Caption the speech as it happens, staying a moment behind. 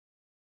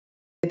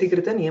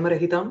कृत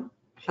नियमरहितां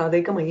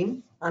ह्लादैकमयीं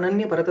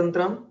अनन्य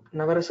परतन्त्रां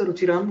नवरस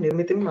रुचिरां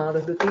निर्मितिं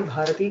मादधति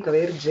Bharti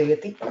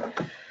कवेर्जयति.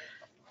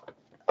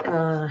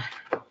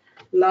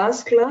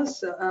 Last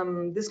class,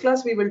 this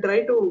class we will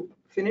try to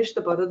finish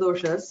the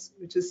padadoshas,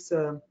 which is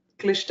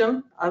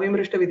klishtam,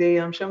 avimrishta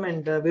videyamsham,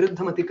 and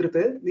viruddham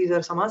atikrita. These are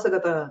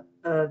samasagata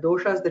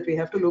doshas that we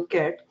have to look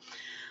at.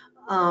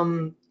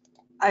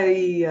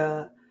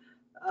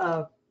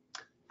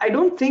 I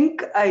don't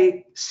think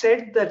I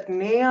said that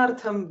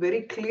neyartham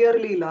very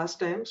clearly last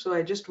time, so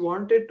I just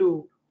wanted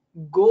to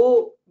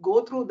go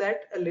through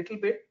that a little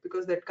bit,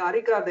 because that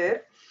karika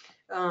there,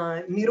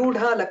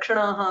 nirudha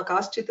lakshanaha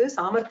kaschit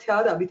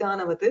samarthyad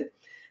abhitanavat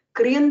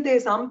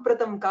kriyante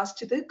sampratam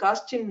kaschit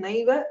kaschin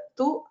naiva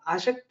tu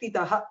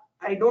ashaktitaha.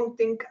 I don't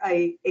think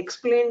I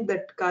explained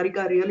that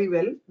karika really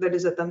well. That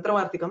is a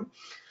tantravartikam.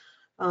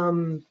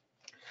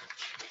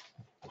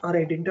 Or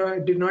I did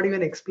not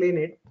even explain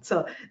it.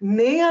 So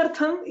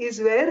neyartham is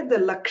where the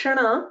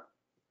lakshana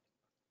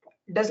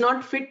does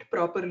not fit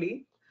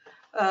properly,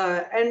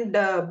 and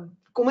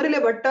Kumarile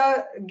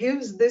Bhatta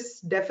gives this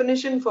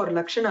definition for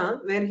lakshana,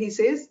 where he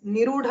says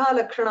nirudha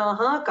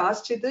lakshanaha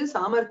kaschit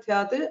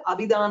samarthyat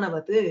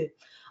abhidanavat.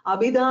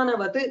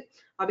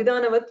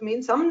 Abhidanavat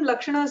means some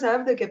lakshanas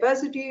have the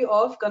capacity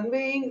of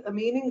conveying a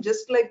meaning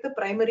just like the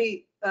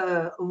primary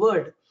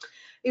word.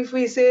 If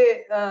we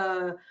say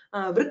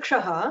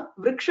vrikshaha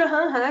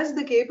has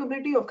the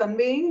capability of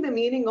conveying the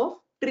meaning of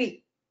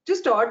tree.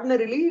 Just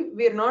ordinarily,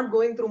 we are not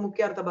going through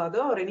Mukyarthabhada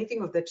or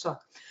anything of that sort.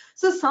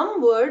 So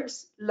some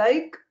words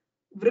like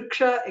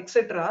vriksha,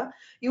 etc.,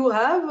 you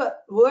have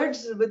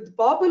words with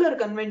popular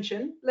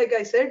convention, like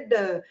I said,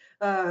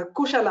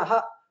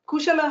 kushalaha.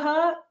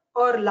 Kushalaha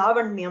or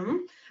lavanyam.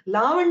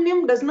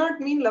 Lavanyam does not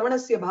mean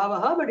lavanasya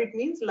bhavaha, but it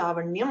means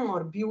lavanyam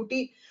or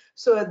beauty.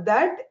 So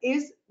that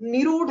is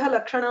nirudha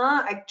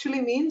lakshana,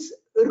 actually means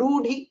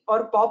rudhi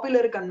or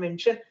popular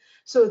convention.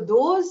 So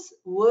those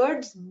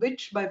words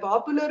which by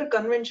popular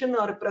convention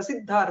or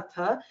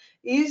prasiddhartha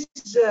is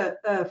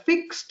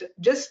fixed,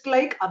 just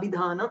like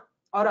abhidhana,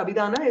 or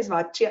abhidhana is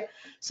vachya.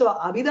 So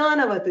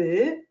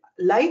abhidhanavat,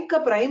 like a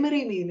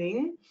primary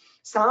meaning,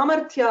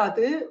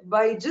 samarthyat,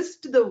 by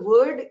just the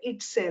word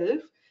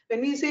itself.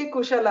 When we say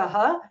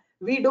kushalaha,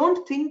 we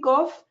don't think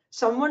of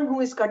someone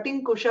who is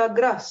cutting kusha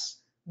grass.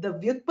 The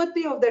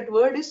vyutpatti of that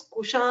word is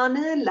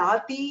kushana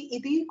lati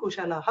iti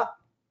kushalaha.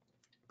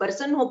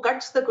 Person who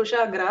cuts the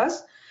kusha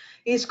grass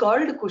is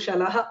called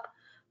kushalaha.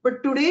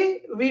 But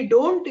today we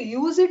don't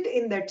use it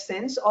in that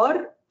sense,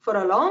 or for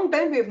a long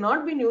time we have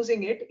not been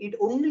using it. It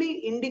only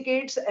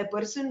indicates a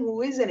person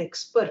who is an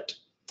expert.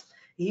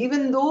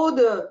 Even though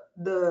the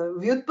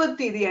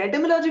vyutpatti, the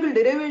etymological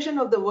derivation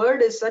of the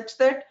word is such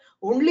that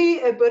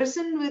only a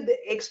person with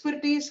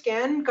expertise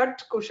can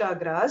cut kusha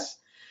grass,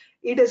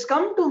 it has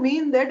come to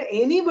mean that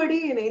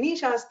anybody in any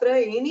shastra,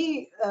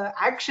 any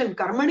action,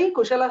 karmani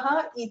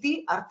kushalaha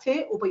iti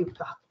arthe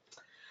upayuktaha.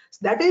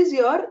 That is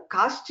your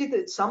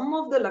kaschit. Some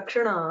of the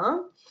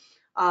lakshana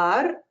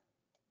are,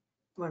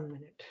 1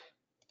 minute.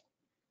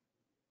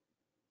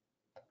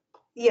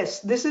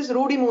 Yes, this is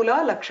Rudi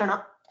Mula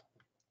Lakshana.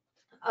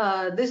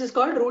 This is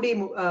called Rudi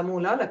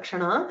Mula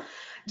Lakshana,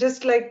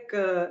 just like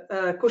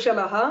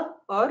Kushalaha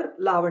or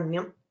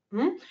Lavanyam.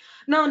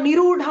 Now,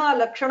 Nirudha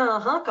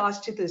Lakshanaha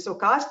Kaschit. So,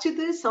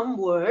 Kaschit, some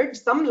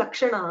words, some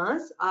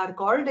Lakshanas are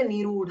called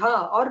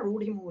Nirudha or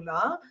Rudi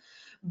Mula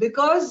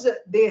because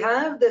they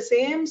have the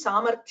same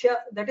Samarthya,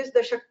 that is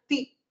the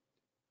Shakti.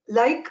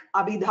 Like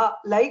Abhidha,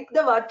 like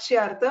the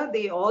Vachyartha,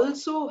 they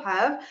also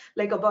have,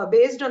 like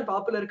based on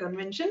popular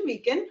convention, we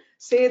can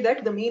say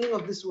that the meaning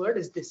of this word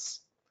is this.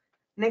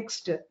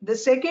 Next, the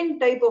second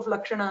type of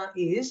lakshana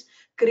is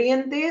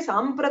kriyante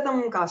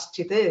sampratam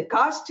kaschit.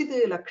 Kaschit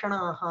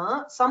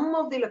lakshanaha, some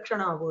of the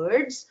lakshana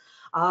words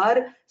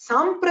are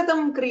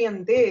sampratam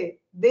kriyante.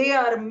 They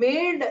are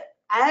made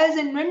as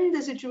and when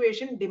the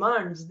situation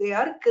demands. They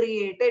are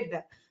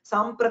created.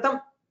 Sampratam,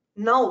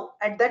 now,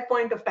 at that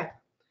point of time.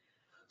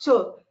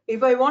 So,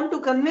 if I want to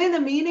convey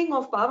the meaning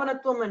of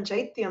Pavanatvam and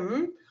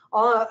Chaityam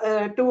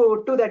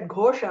to that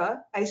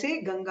ghosha, I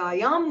say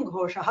Gangayam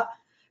ghosha.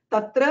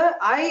 Tatra,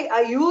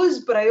 I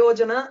use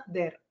prayojana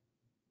there.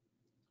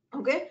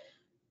 Okay,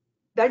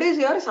 that is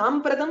your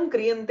sampratam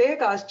kriyante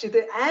kaschit.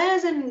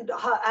 As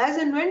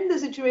and when the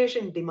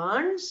situation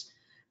demands,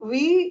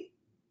 we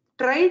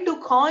try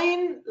to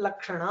coin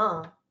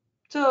lakshana.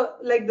 So,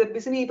 like the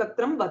Pisini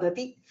Patram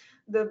Badati,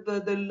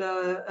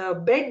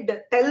 the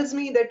bed tells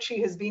me that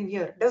she has been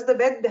here. Does the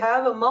bed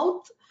have a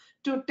mouth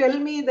to tell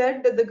me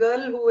that the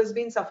girl who has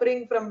been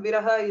suffering from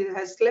viraha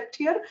has slept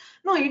here?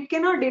 No, it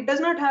cannot. It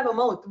does not have a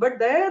mouth. But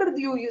there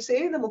you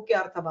say the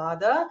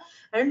Mukyarthabhada,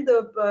 and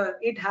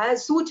it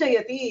has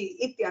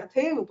Suchayati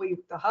ityarthe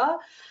upayuktaha.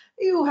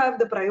 You have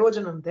the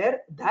prayojanam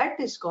there. That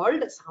is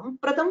called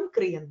Sampratam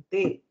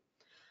Kriyante.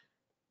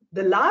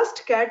 The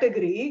last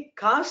category,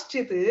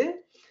 Kaschit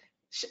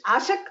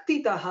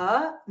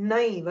Ashaktitaha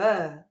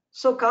Naiva.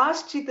 So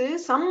Kaschit,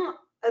 some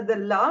the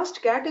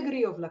last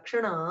category of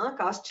Lakshana,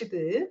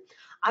 Kaschit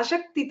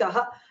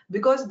Ashaktitaha,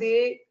 because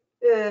they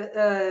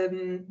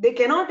they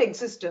cannot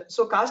exist.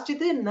 So kaschit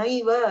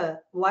naiva.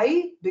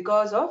 Why?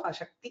 Because of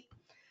ashakti.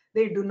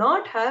 They do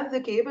not have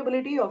the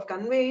capability of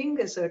conveying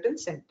a certain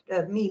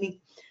meaning.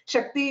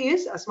 Shakti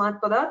is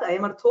asmat padat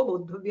ayamartho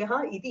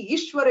bodhavyaha iti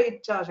ishvara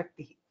ichcha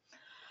shakti.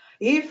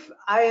 If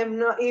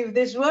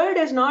this word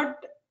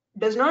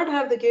does not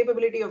have the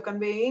capability of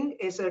conveying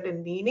a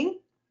certain meaning,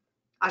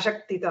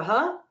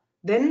 ashaktitaha,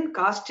 then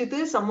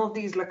kaschit, some of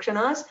these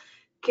lakshanas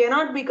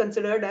cannot be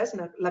considered as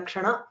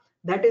lakshana.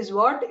 That is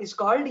what is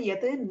called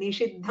yat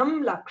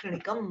nishiddham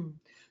lakshanikam.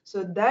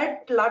 So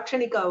that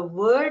lakshanika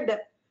word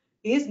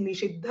is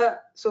nishiddha.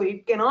 So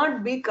it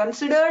cannot be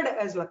considered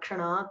as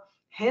lakshana.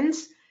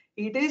 Hence,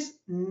 it is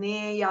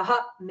neyaha.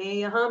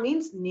 Neyaha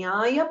means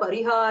nyaya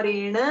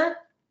pariharena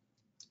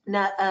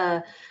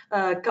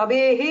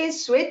kavehe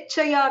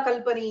swechaya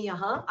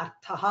kalpaniyaha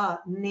arthaha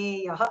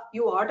neyaha.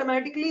 You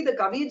automatically, the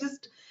kavi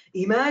just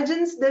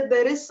imagines that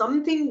there is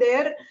something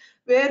there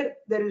where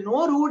there is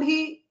no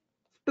rudhi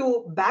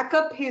to back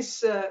up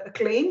his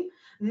claim,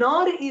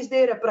 nor is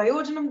there a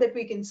prayojanam that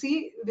we can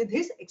see with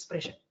his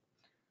expression.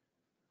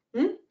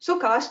 So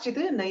kaschit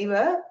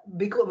naiva,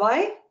 because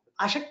why?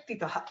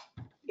 Ashaktitaha.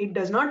 It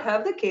does not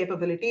have the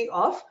capability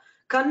of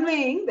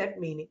conveying that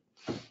meaning.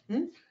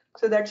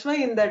 So that's why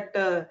in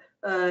that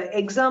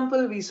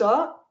example we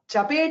saw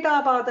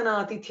chapeta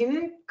patana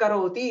tithim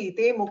karoti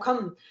te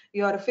mukham.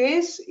 Your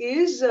face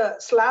is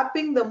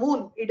slapping the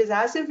moon. It is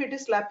as if it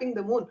is slapping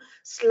the moon.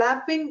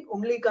 Slapping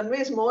only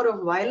conveys more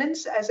of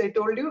violence. As I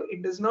told you,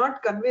 it does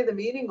not convey the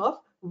meaning of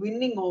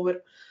winning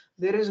over.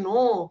 There is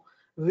no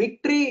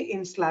victory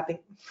in slapping,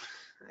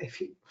 I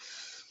feel.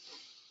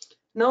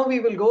 Now we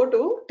will go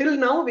to, till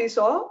now we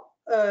saw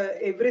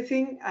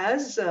everything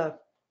as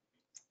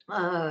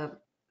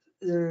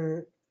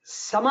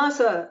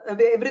samasa,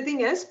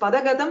 everything as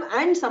padagatam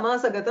and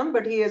samasagatam,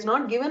 but he has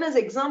not given us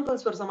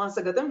examples for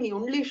samasagatam. He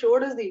only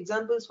showed us the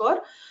examples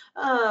for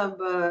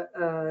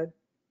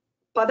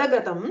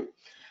padagatam.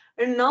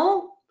 And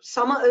now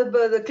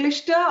the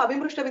klishta,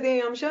 abhimrushta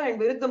videyamsha and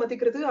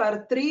viruddhamatikrita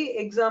are three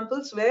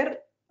examples where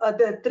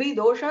the three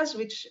doshas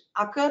which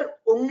occur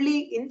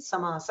only in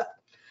samasa.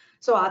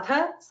 So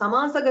atha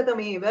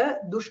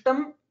samasagatameva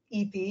dushtam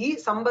iti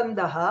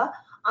sambandha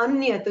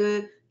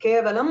anyat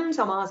kevalam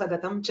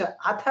samasagatam cha.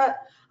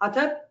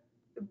 Atha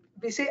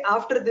we say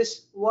after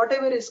this,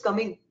 whatever is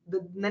coming,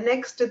 the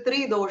next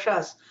three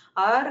doshas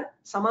are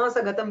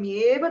samasagatam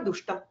eva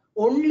dushtam.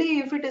 Only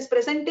if it is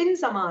present in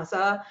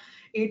samasa,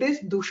 it is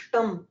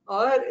dushtam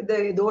or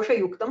the dosha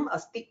yuktam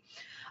asti.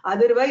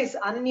 Otherwise,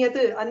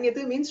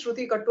 anyat means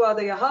shruti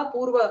kattvadayaha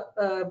purva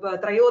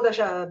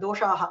trayodasha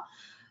doshaha.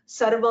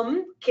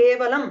 Sarvam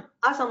kevalam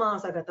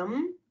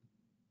asamasagatam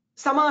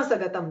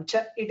samasagatam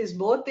cha. It is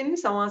both in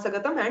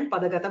samasagatam and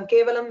padagatam.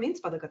 Kevalam means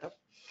padagatam.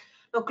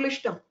 Now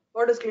klishtam.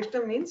 What does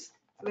klishtam means?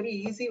 Very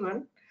easy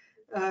one.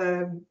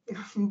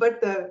 But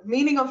the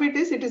meaning of it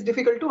is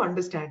difficult to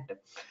understand.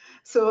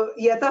 So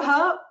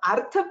yataha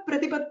artha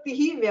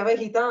pratipattihi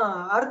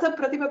vyavahita. Artha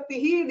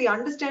pratipattihi, the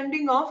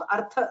understanding of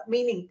artha,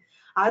 meaning.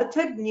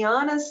 Artha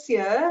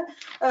jnanasya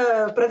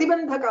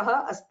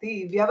pratibandhakaha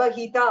asti.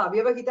 Vyavahita.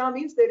 Vyavahita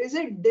means there is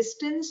a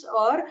distance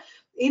or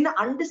in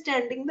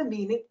understanding the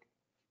meaning.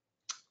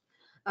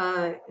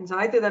 In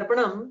Sahitya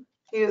Darpanam,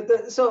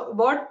 so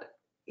what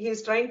he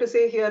is trying to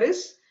say here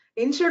is,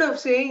 instead of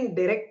saying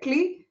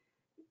directly,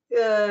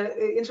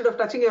 instead of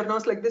touching your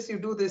nose like this, you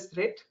do this,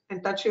 right?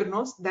 And touch your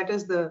nose. That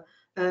is the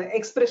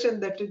expression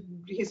that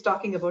he is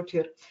talking about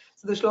here.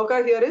 So the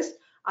shloka here is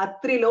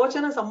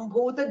atrilochana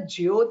sambhuta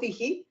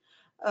jyotihi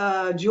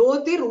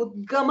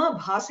jyotirudgama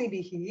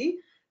bhasibihi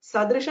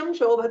sadrisham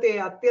shobhate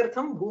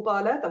atyartham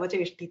bhupala tava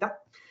cheshtita.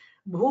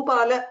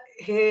 Bhupala,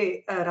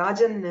 hey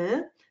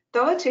Rajan,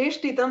 tava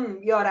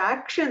cheshtitam, your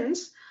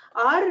actions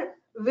are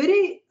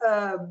very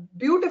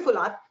beautiful.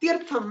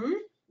 Atyartham,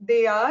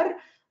 they are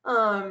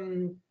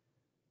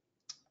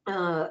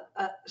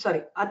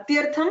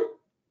atyartham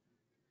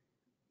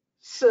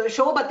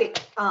shobhate.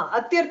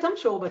 Atyartham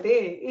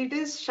shobhate. It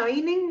is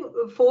shining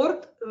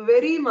forth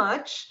very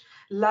much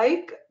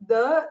like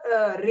the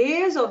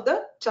rays of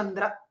the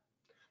Chandra.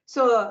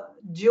 So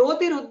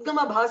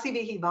jyotirudgama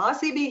bhasibihi,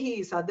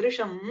 bhasibihi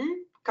sadrisham,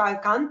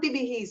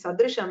 kantibihi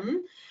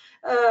sadrisham,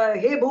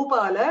 he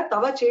bhupala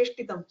tava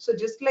cheshtitam. So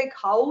just like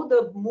how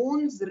the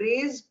moon's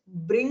rays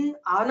bring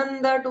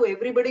ananda to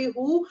everybody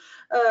who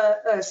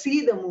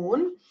see the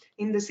moon,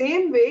 in the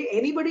same way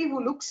anybody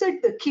who looks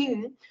at the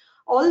king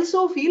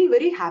also feel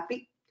very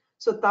happy.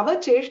 So tava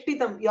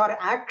cheshtitam, your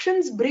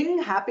actions bring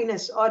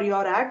happiness, or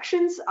your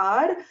actions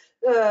are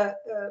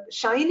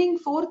shining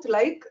forth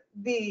like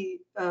the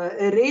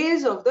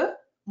rays of the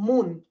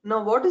moon.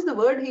 Now what is the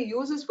word he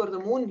uses for the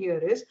moon here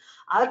is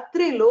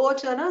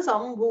atrilochana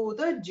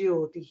sambhuta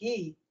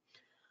jyotihi.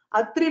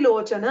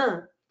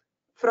 Atrilochana,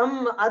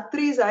 from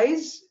Atri's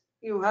eyes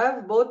you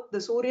have both the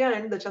Surya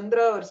and the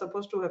Chandra are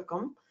supposed to have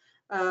come.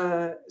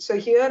 So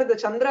here the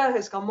Chandra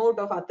has come out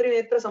of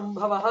Atrinetra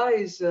Sambhavaha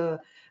is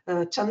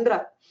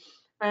Chandra.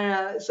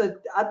 So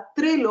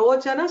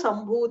Atrilochana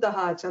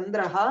Sambhutaha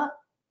Chandraha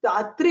The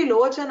Atri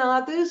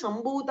Lochanat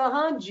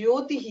Sambhutaha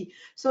Jyotihi.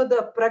 So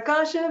the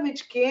Prakasha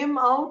which came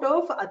out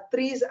of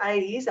Atri's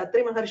eyes,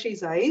 Atri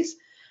Maharshi's eyes,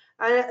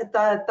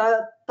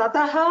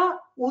 Tataha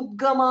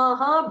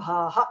Udgamaha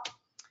Bhaha.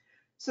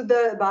 So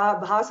the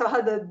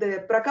Bhasaha,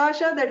 the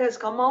Prakasha that has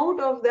come out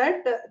of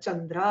that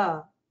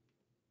Chandra.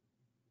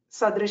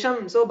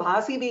 Sadrisham. So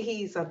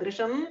Bhasibihi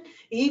Sadrisham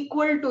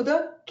equal to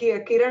the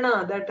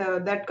Kirana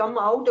that come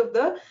out of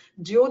the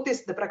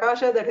Jyotis, the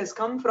Prakasha that has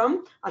come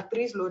from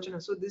Atri's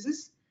Lochana. So this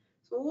is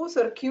so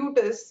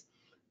circuitous,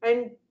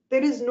 and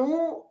there is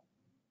no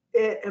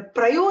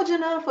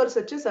prayojana for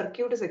such a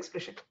circuitous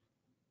expression.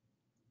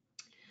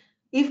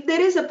 If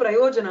there is a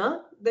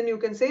prayojana, then you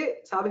can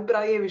say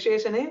Savipraye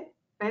Visheshane,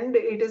 and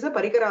it is a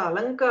Parikara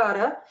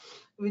Alankara,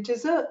 which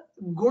is a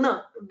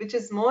guna, which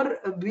is more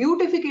a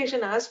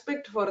beautification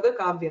aspect for the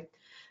Kavya.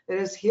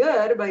 Whereas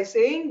here, by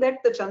saying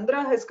that the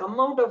Chandra has come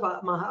out of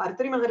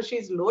Atri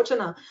Maharshi's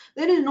Lochana,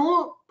 there is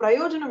no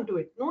prayojanam to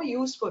it, no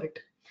use for it.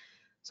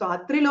 So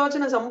Atri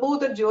Lochana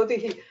Sambhuta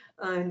Jyotihi,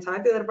 in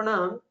Sahitya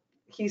Darpana,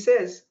 he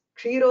says,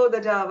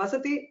 Kshirodaja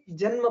Vasati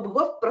Janma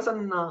Bhuva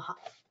Prasannaha.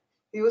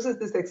 He uses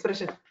this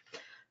expression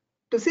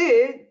to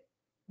say,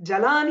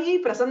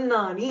 Jalani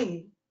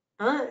Prasannani.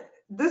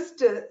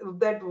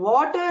 That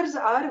waters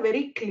are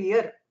very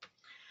clear.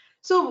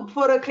 So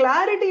for a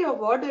clarity of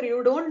water,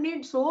 you don't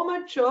need so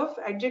much of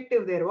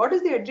adjective there. What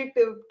is the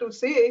adjective to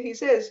say? He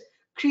says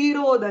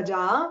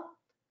Kshirodaja.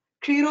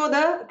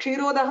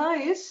 Kshirodaha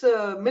is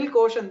milk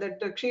ocean,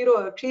 that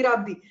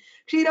Kshirabdi.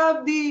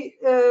 Kshirabdehe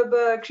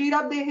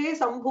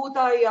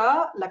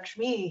Sambhutaya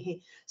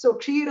Lakshmi. So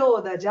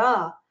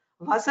Kshirodaja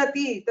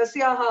Vasati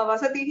Tasyaha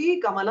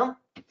Vasatihi Kamalam.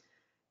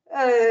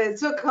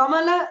 So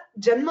Kamala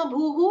Janma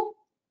Bhuhu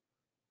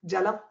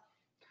Jalam.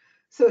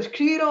 So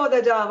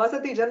Kshirodaja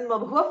Vasati Janma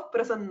Bhuva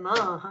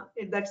Prasannaha.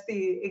 That's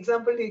the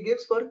example he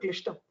gives for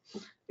Klishtam.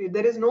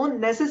 There is no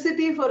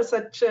necessity for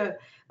such an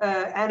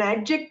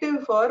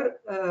adjective for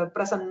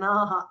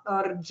Prasannaha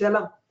or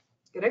Jalam.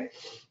 Correct?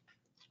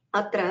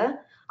 Atra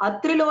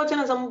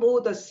Atrilochana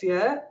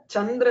Sambhutasya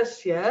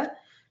Chandrasya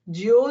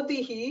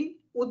Jyotihi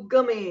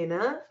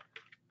Udgamena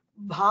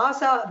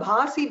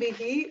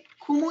Bhasibihi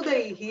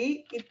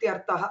Kumudaihi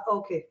Ityartaha.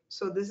 Okay,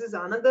 so this is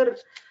another.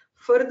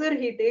 Further,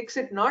 he takes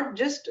it not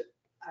just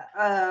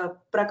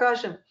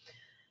prakasham.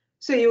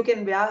 So you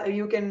can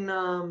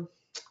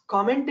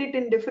comment it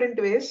in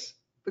different ways,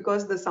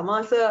 because the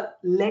samasa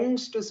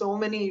lends to so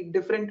many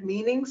different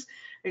meanings,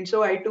 and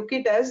so I took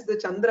it as the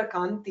Chandra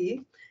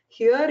Kanti.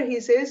 Here he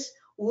says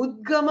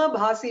Udgama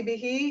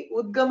Bhasibihi.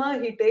 Udgama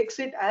he takes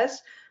it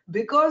as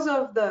because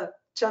of the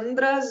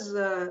Chandra's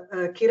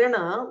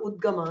Kirana,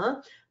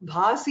 Udgama.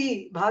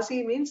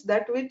 Bhasi means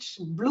that which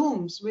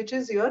blooms, which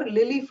is your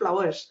lily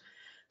flowers.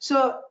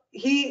 So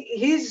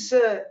his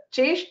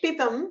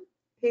cheshtitam,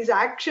 his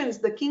actions,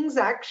 the king's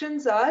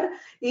actions are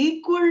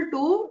equal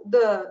to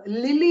the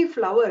lily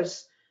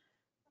flowers.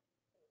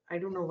 I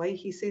don't know why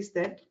he says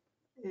that.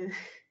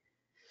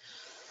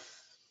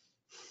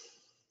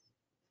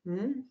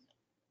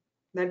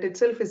 That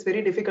itself is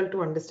very difficult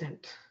to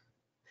understand.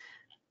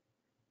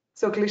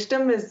 So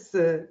Klishtam is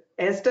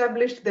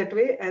established that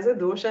way as a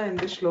dosha in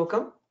this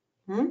shlokam.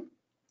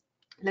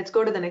 Let's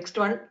go to the next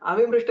one.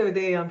 Avimrishta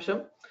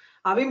Videyamsham.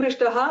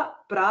 Avimrishtaha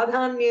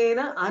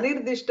pradhanyena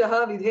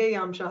anirdishtaha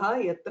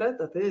vidheyamshaha yatra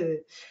tat.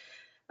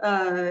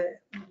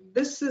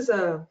 This is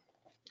a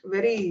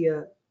very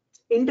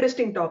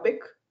interesting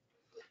topic.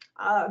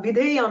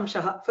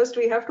 Vidheyamshaha. First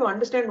we have to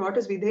understand what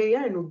is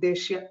vidheya and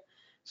uddeshya.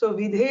 So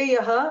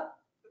vidheyaha,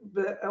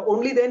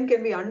 only then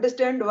can we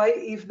understand why,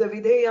 if the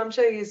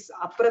vidheyamsha is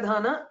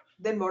apradhana,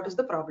 then what is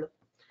the problem.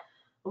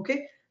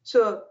 Okay,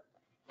 so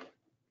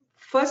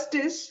first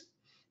is,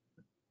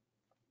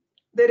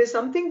 there is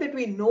something that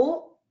we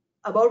know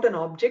about an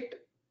object.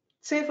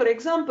 Say, for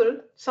example,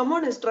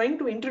 someone is trying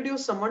to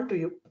introduce someone to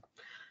you.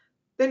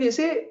 Then you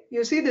say,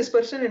 you see this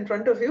person in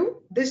front of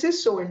you, this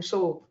is so and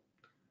so.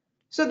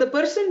 So the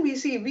person we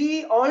see,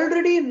 we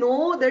already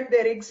know that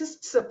there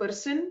exists a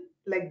person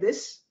like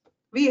this.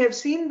 We have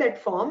seen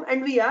that form,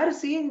 and we are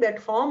seeing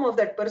that form of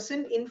that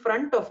person in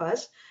front of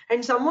us,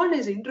 and someone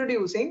is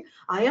introducing,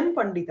 I am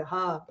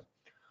Panditaha.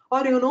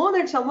 Or you know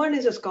that someone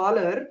is a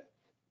scholar,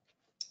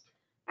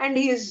 and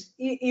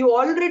you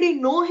already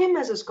know him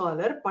as a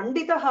scholar.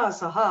 Panditaha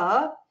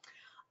saha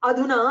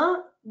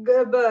adhuna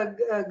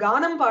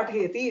ganam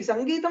pathayati,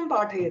 sangeetam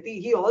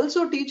pathayati. He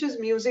also teaches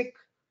music.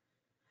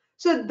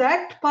 So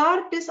that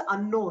part is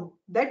unknown.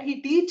 That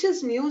he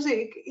teaches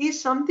music is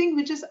something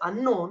which is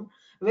unknown,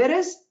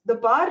 whereas the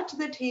part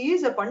that he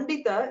is a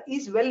pandita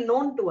is well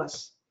known to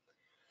us.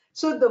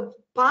 So the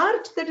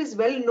part that is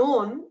well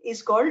known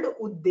is called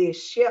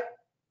uddeshya.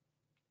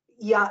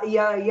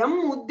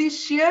 Yam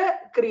uddishya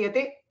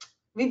kriyate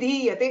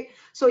vidhiyate.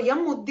 So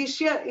yam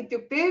uddishya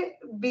ityukte,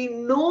 we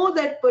know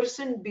that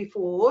person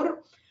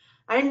before,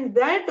 and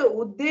that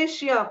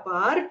uddeshya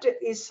part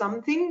is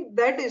something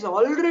that is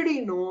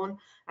already known,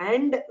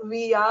 and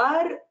we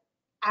are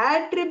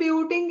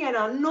attributing an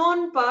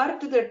unknown part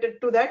to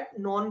that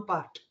known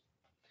part.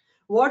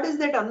 What is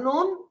that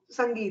unknown?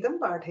 sangeetam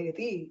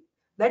pathayati.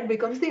 That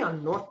becomes the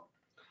unknown,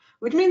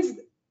 which means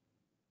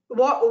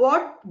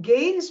what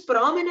gains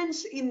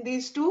prominence in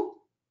these two?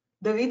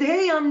 The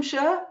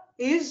vidheyamsha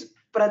is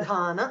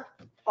pradhana,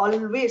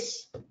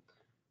 always.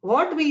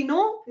 What we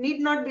know need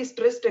not be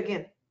stressed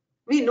again.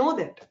 We know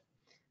that.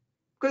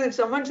 Because if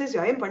someone says,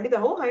 I am Pandita,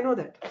 oh, I know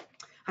that.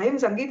 I am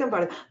Sangeetam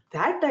Pandita.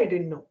 That I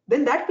didn't know.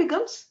 Then that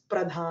becomes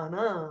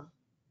pradhana.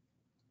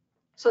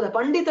 So the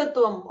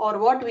Panditatvam, or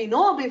what we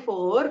know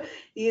before,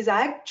 is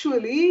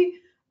actually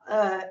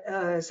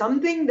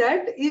something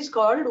that is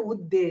called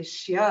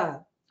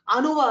Uddeshya.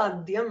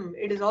 Anuvadyam.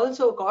 It is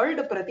also called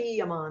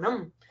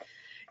Pratiyamanam.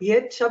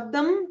 Yet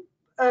Shabdam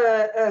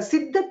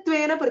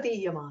Siddhatvena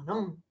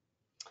Pratiyamanam.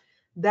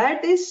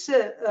 That is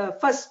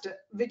first,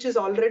 which is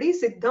already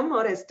Siddham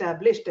or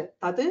established.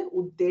 Tat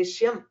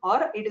Uddeshyam,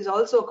 or it is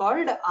also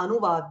called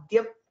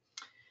Anuvadyam.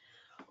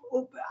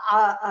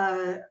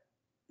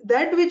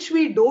 That which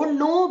we don't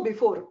know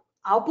before.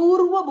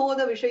 Apurva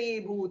Bodha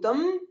Vishayi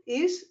Bhutam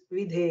is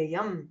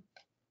Vidheyam.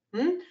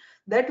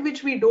 That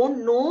which we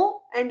don't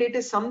know and it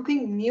is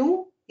something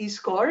new is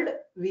called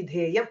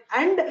Vidheyam.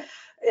 And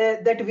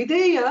that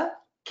Vidheya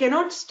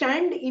cannot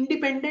stand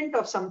independent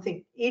of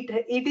something.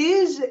 It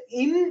is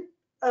in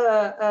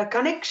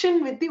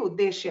connection with the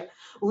Uddeshya.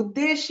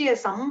 Uddeshya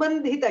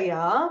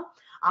Sambandhitaya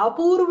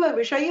Apurva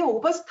Vishaya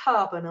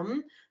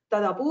Upasthapanam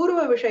Tad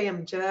Apurva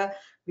Vishayam cha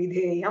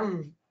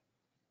Vidheyam.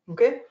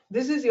 Okay,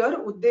 this is your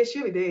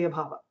Uddeshya Videya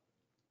Bhava.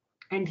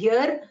 And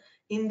here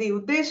in the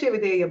Uddeshya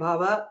Videya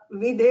Bhava,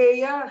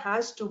 Videya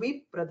has to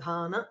be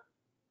Pradhana.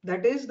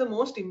 That is the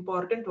most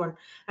important one.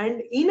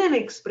 And in an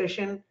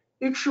expression,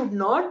 it should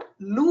not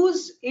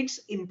lose its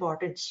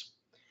importance.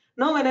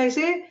 Now, when I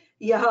say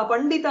Yaha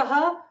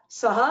Panditaha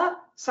Saha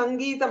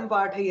Sangeetam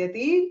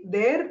Pathayati,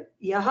 there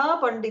Yaha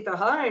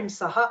Panditaha and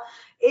Saha,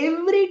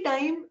 every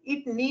time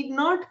it need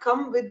not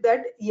come with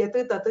that Yat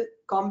Tat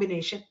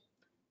combination.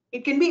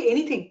 It can be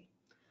anything.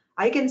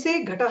 I can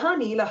say Ghataha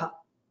Neelaha.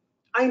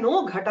 I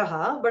know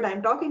Ghataha, but I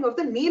am talking of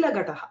the Neela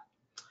Ghataha.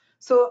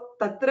 So,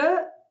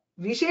 Tatra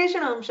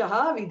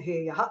Visheshanamshaha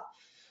Vidheyaha.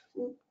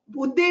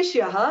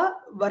 Uddeshyaha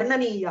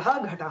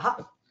Varnaniyaha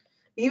Ghataha.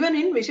 Even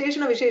in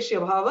Visheshana Visheshya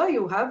Bhava,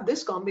 you have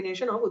this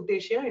combination of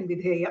Uddeshya and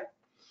Vidheya.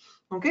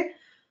 Okay.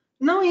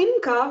 Now,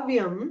 in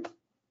Kavyam,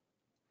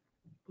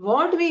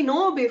 what we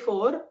know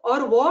before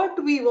or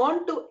what we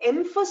want to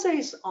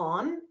emphasize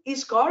on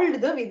is called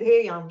the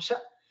Vidheyamsha.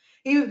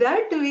 If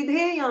that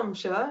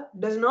Vidheyamsha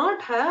does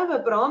not have a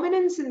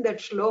prominence in that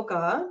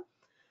shloka,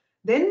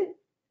 then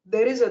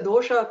there is a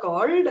dosha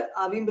called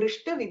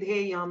Avimrishta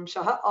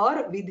Vidheyamsha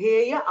or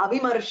Vidheya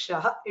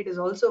Avimarsha. It is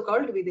also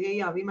called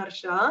Vidheya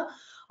Avimarsha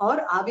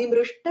or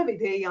Avimrishta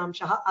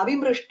Vidheyamsha.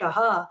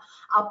 Avimrishtaha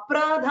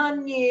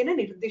Apradhanyena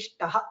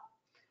Nirdishtaha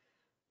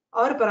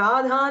or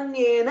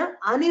Pradhanyena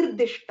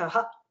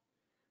Anirdishtaha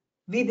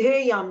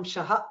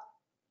Vidheyamsha.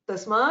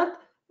 Tasmat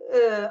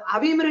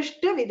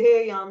Avimrishta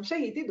Vidheyamsha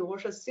iti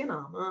doshasya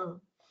nama.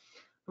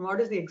 What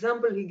is the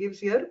example he gives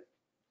here?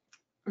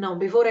 Now,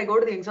 before I go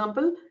to the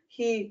example,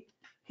 he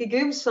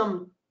gives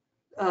some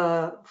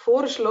 4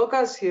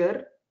 shlokas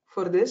here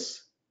for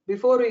this.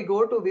 Before we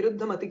go to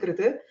Viruddham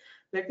Atikrita,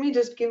 let me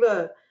just give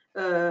a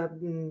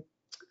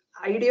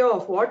idea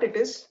of what it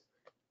is.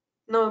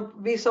 Now,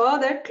 we saw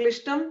that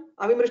Klishtam,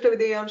 Avimrishta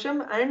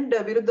Vidheyamsham and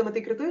Viruddham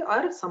Atikrita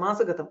are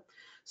Samasagatam.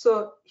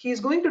 So, he is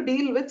going to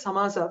deal with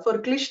Samasa. For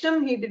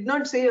Klishtam, he did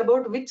not say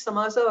about which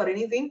Samasa or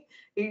anything.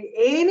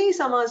 Any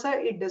Samasa,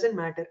 it doesn't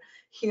matter.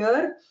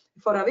 Here,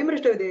 for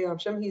Avimrishta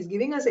Vidheyamsham, he is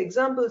giving us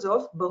examples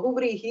of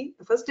Bahuvrihi.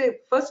 The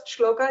first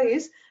shloka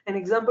is an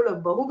example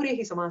of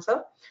Bahuvrihi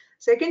Samasa.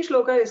 Second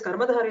shloka is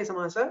Karmadhare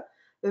Samasa.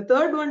 The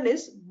third one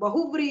is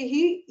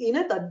Bahuvrihi in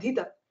a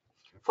Tadhita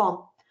form.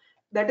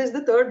 That is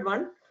the third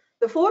one.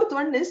 The fourth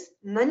one is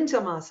Nan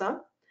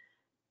Samasa.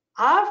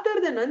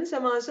 After the Nan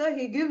Samasa,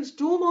 he gives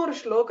 2 more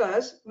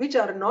shlokas which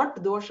are not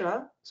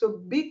dosha. So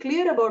be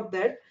clear about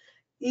that.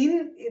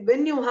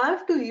 When you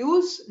have to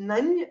use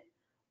Nan,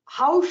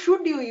 how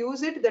should you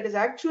use it? That is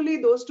actually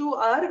those 2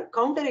 are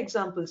counter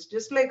examples.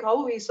 Just like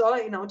how we saw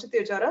in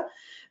Auchityachara,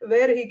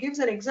 where he gives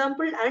an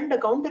example and a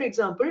counter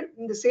example.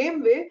 In the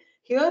same way,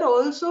 here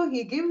also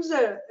he gives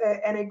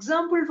an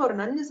example for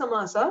Nan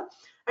Samasa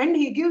and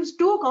he gives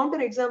 2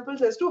 counter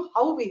examples as to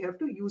how we have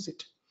to use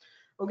it.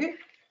 Okay.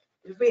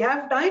 If we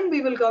have time,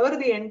 we will cover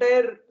the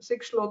entire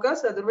 6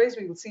 shlokas. Otherwise,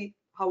 we will see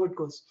how it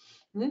goes.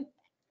 So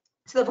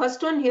the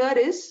first one here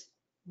is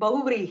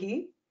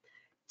Bahuvrihi.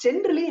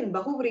 Generally, in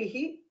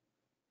Bahuvrihi,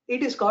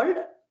 it is called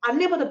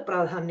Anyapada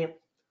Pradhanya.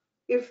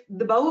 If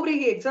the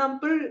Bahuvrihi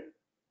example,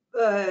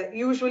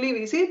 usually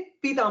we say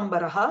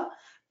Pitambaraha,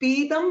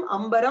 Pitam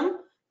Ambaram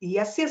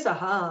Yasya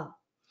Saha.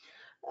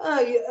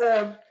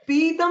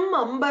 Pitam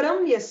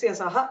Ambaram Yasya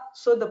Saha.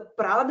 So the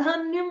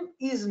Pradhanyam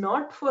is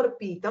not for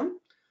Pitam,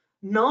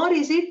 nor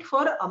is it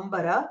for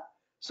Ambara.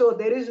 So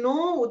there is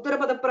no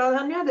Uttarapada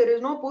Pradhanya, there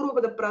is no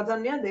Purvapada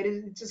Pradhanya,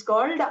 it is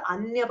called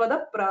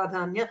Anyapada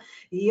Pradhanya.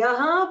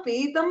 Yaha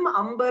Pitam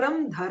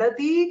Ambaram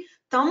Dharati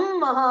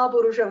Tam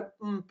Mahapurusha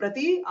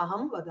Prati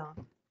Aham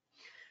Vadam.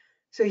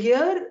 So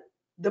here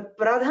The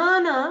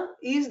pradhana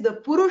is the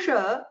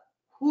purusha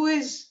who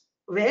is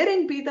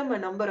wearing pitam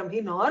and ambaram.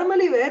 He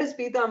normally wears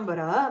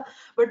pitambara,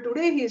 but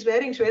today he is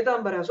wearing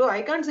shvetambara. So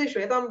I can't say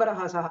shvetambara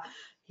saha.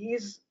 He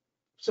is,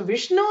 so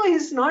Vishnu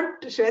is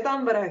not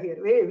shvetambara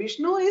here.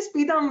 Vishnu is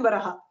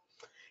pitambara.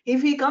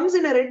 If he comes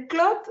in a red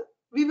cloth,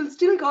 we will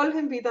still call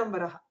him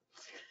pitambara.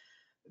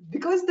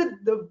 Because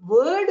the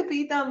word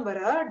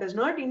pitambara does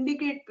not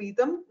indicate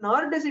pitam,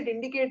 nor does it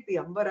indicate the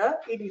ambara.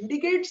 It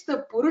indicates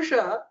the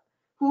purusha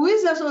who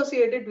is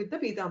associated with the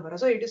pitambara.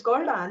 So it is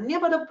called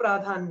anyapada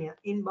pradhanya.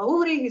 In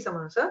bahuvrihi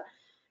samasa,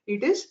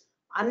 it is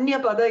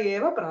anyapada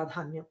eva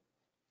pradhanya.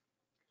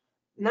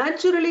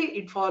 Naturally,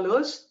 it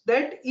follows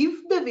that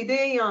if the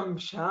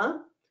videyamsha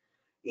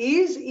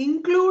is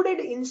included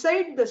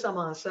inside the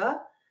samasa,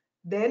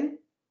 then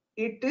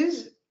it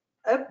is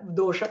a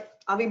dosha,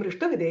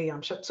 avimrishta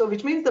videyamsha. So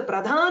which means the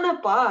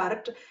pradhana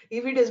part,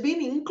 if it has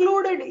been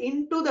included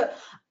into the,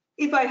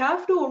 if I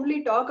have to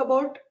only talk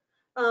about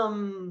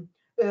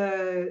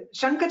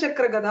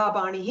Shankachakra Gada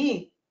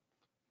Panihi,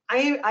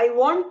 I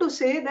want to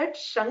say that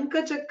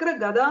Shankachakra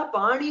Gada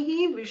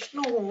Panihi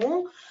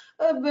Vishnu,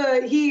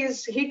 he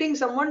is hitting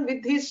someone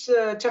with his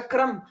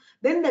chakram.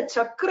 Then the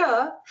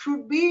chakra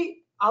should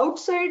be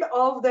outside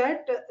of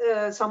that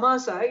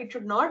samasa. It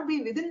should not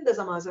be within the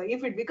samasa.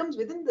 If it becomes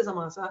within the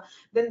samasa,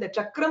 then the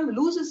chakram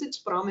loses its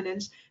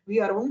prominence.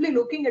 We are only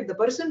looking at the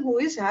person who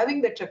is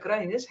having the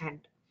chakra in his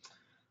hand.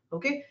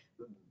 Okay.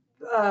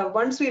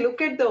 Once we look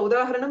at the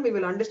udaharanam, we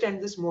will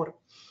understand this more.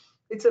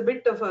 It's a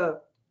bit of a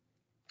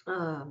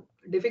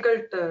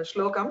difficult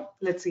shlokam.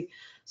 Let's see.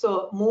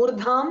 So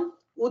Murdham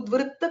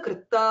Udvritta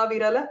Kritta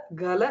Virala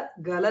Gala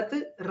Galat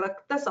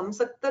Rakta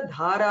Samsakta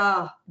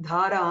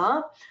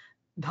Dhara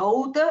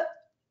Dhauta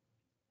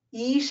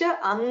Isha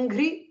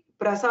Angri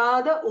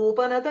Prasada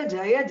Opanata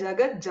Jaya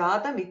Jagad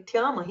Jata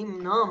Mithya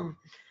Mahimnam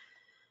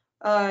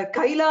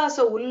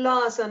Kailasa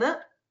Ullasana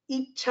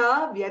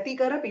Icha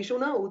Vyatikara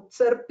Pishuna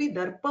Utsarpi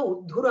Darpa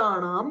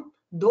Uddhuranam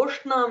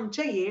Doshnam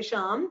Cha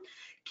Yesham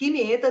Kim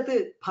etat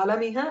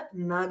phalamiha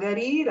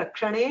nagari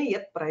rakshane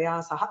yat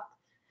prayasaha.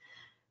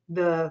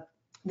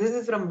 This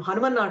is from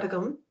Hanuman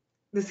Natakam.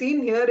 The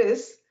scene here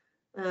is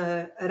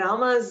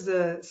Rama's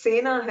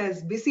Sena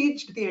has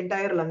besieged the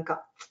entire Lanka.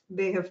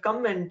 They have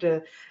come and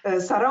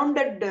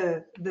surrounded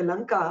the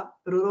Lanka,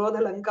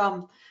 Rurodha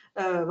Lankam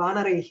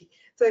Vanarehi.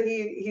 So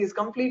he is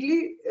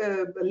completely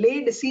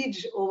laid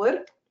siege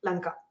over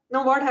Lanka.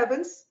 Now what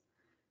happens?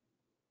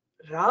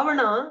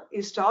 Ravana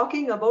is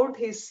talking about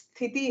his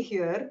sthiti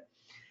here.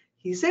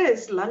 He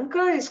says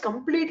Lanka is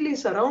completely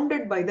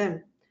surrounded by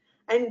them,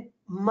 and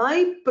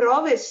my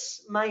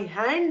prowess, my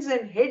hands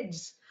and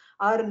heads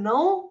are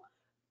now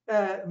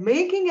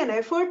making an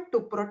effort to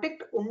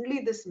protect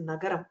only this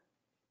Nagaram.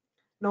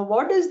 Now,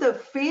 what is the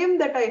fame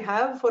that I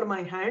have for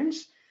my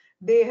hands?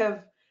 They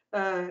have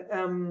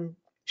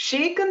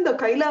shaken the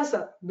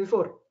Kailasa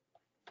before,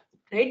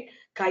 right?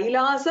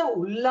 Kailasa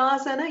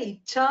Ullasana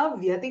Icha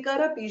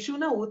Vyatikara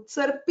Pishuna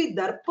Utsarpi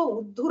Darpa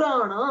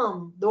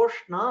Uddhuranam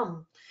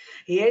Doshnam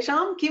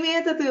Yesham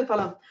Kimetat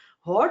Phalam.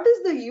 What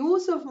is the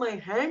use of my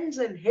hands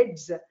and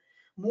heads?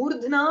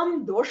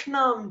 Murdhnam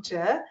Doshnam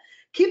Cha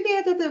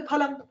Kimetat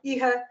Phalam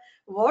Iha.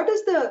 What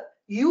is the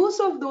use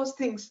of those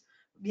things?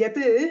 Yat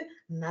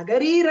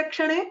Nagari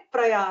Rakshane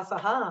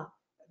Prayasaha.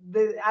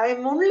 I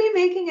am only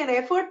making an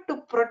effort to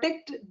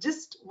protect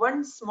just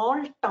one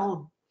small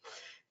town.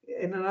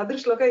 In another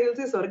shloka, he will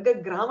say,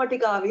 Swarga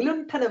Gramatika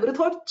Viluntana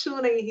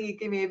Vrithorchunaihi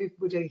Kimevi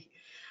Pujaihi.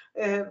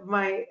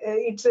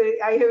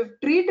 I have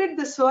treated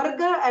the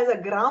Swarga as a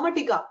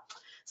Gramatika.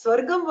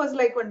 Swargam was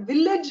like one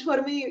village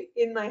for me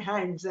in my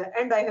hands,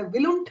 and I have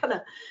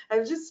Viluntana. I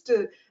have just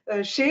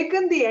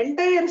shaken the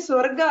entire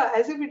Swarga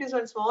as if it is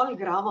one small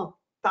Gramam.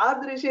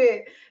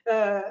 Tadrishe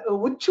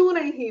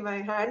Uchunaihi,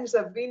 my hands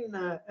have been,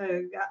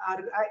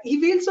 he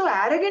feels so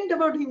arrogant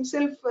about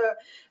himself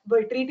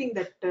by treating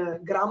that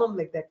Gramam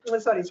like that.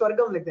 Sorry,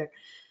 Swargam like that.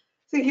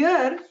 So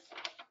here,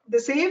 the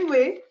same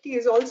way, he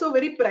is also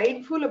very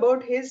prideful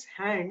about his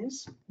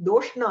hands,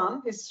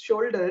 Doshnam, his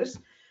shoulders,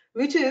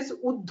 which is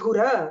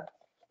Uddhura.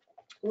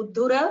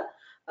 Uddhura,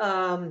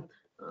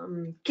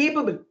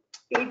 capable.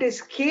 It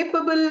is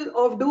capable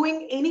of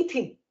doing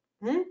anything.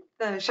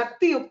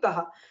 Shakti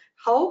Yuktaha.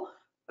 How?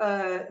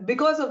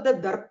 Because of the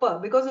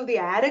darpa, because of the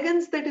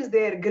arrogance that is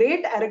there,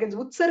 great arrogance,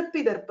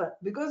 utsarpi darpa,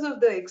 because of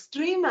the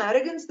extreme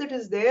arrogance that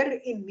is there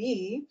in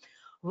me,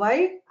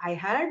 why I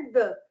had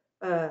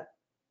the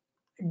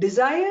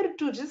desire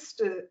to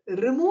just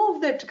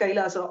remove that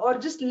Kailasa or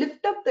just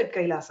lift up that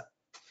Kailasa.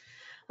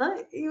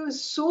 He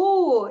was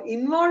so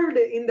involved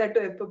in that.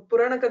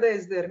 Purana Katha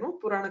is there, no?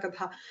 Purana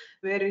Katha,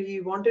 where he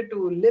wanted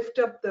to lift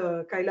up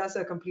the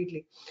Kailasa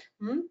completely.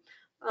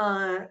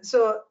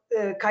 So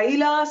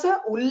Kailasa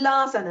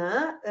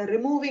Ullasana,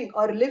 removing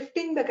or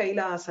lifting the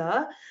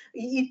Kailasa,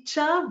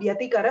 Icha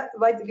Vyatikara.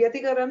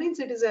 Vyatikara means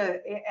it is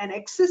an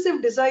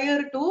excessive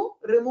desire to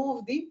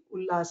remove the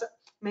Ullasa.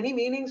 Many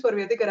meanings for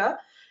Vyatikara.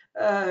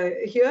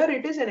 Here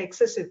it is an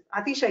excessive,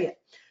 Atishaya.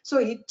 So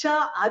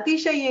icha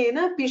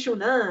atishayena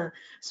pishuna.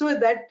 So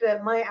that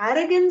my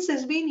arrogance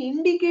has been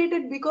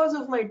indicated because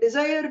of my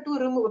desire to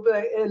remove,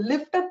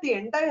 lift up the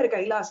entire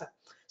Kailasa.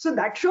 So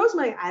that shows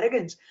my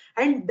arrogance,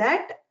 and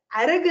that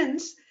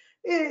arrogance,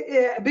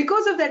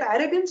 because of that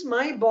arrogance,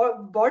 my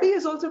body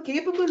is also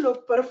capable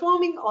of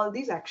performing all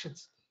these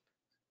actions.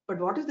 But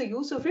what is the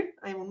use of it?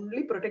 I'm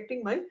only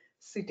protecting my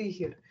city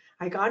here.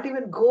 I can't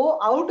even go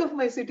out of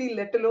my city,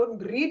 let alone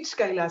reach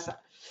Kailasa.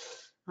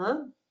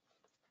 Huh?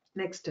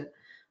 Next,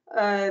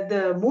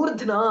 the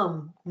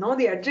Murdhnam, no,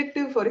 the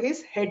adjective for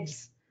his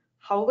heads.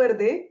 How were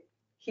they?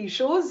 He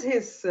shows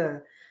his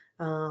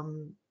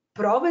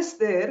prowess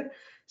there.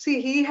 See,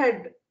 he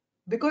had,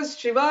 because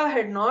Shiva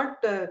had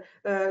not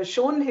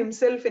shown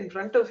himself in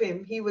front of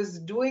him, he was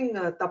doing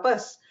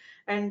tapas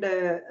and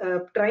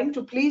trying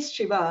to please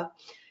Shiva.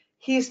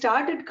 He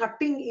started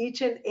cutting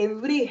each and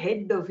every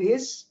head of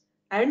his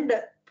and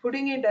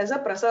putting it as a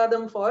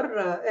prasadam for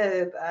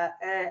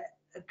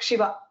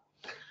Shiva.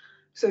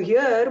 So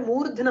here,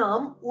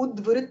 Murdhnam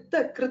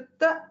udvritta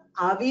kritta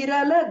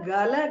avirala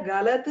gala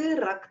galat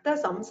rakta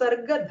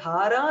samsarga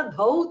dhara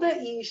dhauta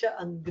isha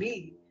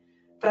angri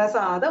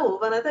prasada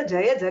ovanata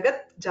jaya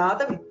jagat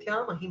jata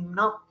mithya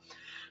mahimna.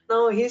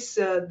 Now his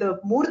the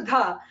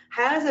Murdha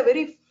has a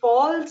very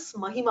false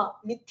mahima,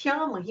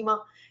 mithya mahima.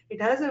 It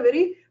has a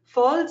very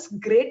false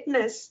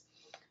greatness.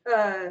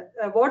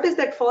 What is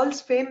that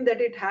false fame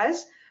that it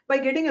has? By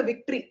getting a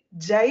victory.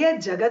 Jaya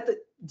jagat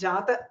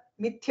jata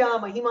mithya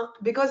mahima,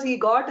 because he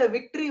got a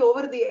victory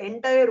over the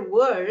entire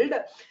world,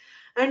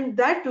 and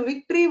that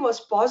victory was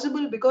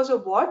possible because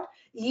of what?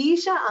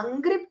 Isha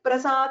angri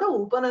prasada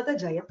upanata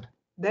jayam.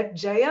 That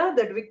jaya,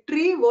 that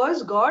victory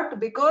was got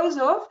because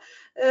of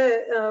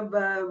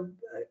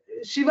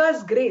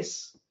Shiva's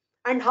grace.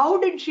 And how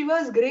did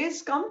Shiva's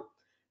grace come?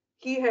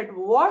 He had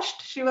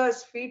washed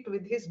Shiva's feet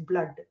with his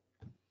blood.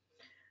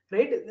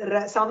 Right?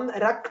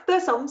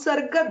 Rakta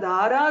samsarga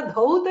dara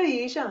dhauta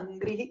isha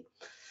angrihi.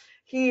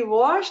 He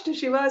washed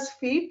Shiva's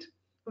feet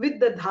with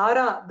the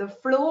dhara, the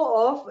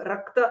flow of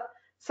rakta.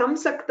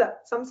 Samsakta.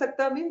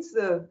 Samsakta means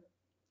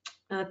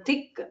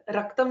thick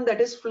raktam that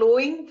is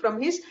flowing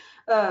from his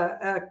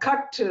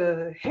cut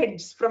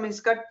heads, from his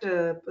cut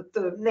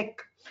neck.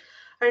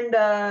 And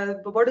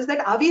what is that?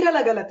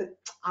 Avirala galat.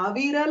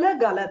 Avirala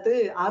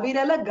galat.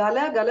 Avirala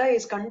gala. Gala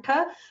is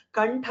kantha.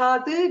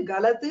 Kanthat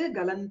galat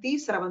galanti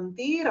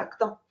sravanti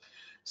raktam.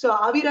 So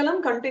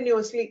aviralam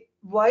continuously.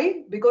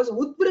 Why? Because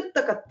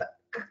udvritta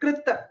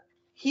kritta.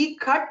 He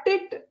cut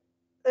it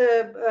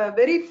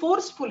very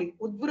forcefully.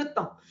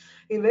 Udvrittam.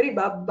 Very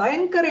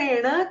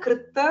bhayankarena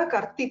kritta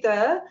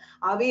kartita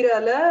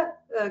avirala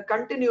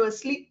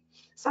continuously.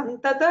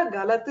 Santata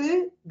galat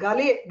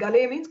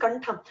gale means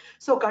kantham.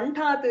 So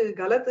kanthat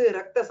galat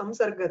rakta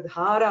samsarga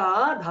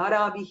dhara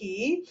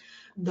dharabihi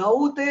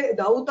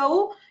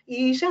dautau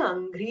isha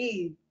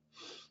angri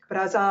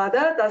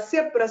prasada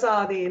tasya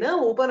prasadena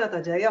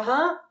upanata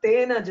jayaha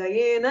tena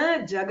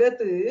jayena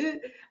jagat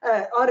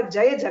or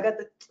jaya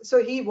jagat.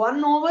 So he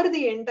won over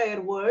the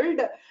entire world,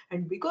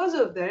 and because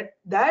of that,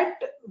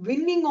 that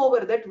winning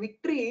over, that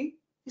victory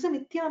is a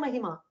mithya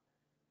mahima.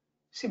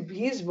 See,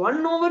 he's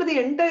won over the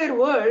entire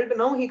world.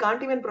 Now he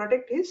can't even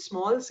protect his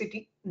small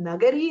city.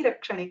 Nagari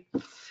Rakshane.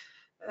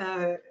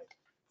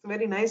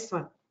 Very nice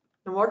one.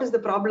 Now, what is the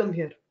problem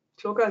here?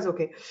 Shloka is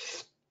okay.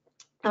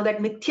 Now that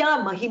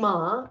mithya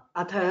mahima,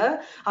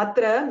 atha,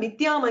 atra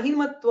mithya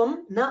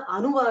mahimatvam na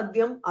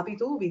anuvadyam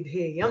apitu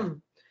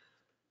vidheyam.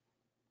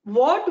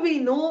 What we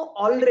know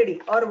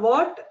already, or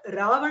what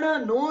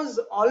Ravana knows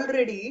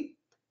already,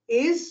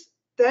 is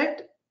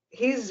that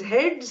his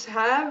heads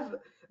have,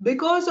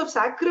 because of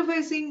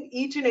sacrificing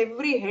each and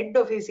every head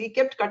of his, he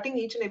kept cutting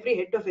each and every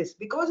head of his.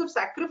 Because of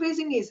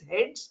sacrificing his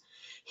heads,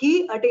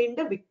 he attained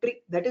a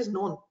victory that is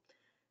known.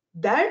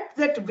 That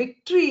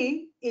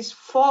victory is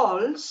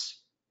false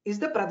is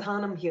the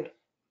pradhanam here,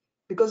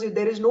 because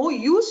there is no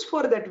use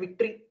for that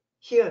victory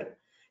here.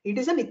 It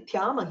is a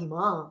mithya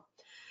mahima.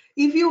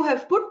 If you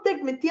have put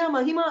that mithya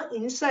mahima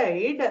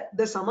inside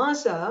the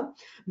samasa,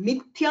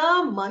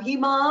 mithya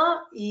mahima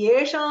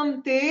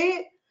yesham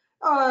te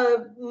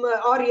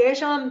or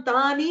yesham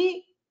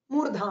tani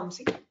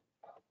murdhamsi.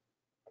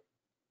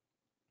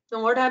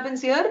 Now what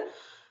happens here?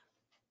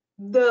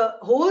 The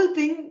whole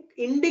thing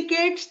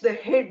indicates the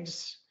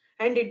heads,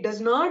 and it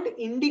does not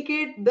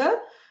indicate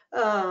the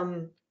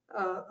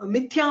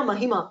mithya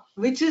mahima,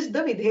 which is the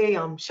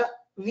vidheyamsha.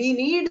 We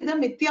need the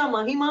mithya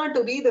mahima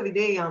to be the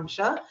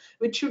vidheyamsha,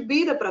 which should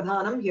be the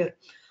pradhanam here.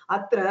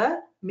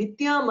 Atra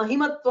mithya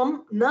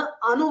mahimatvam na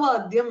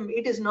anuvadyam.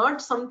 It is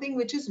not something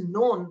which is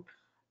known.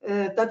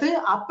 Tat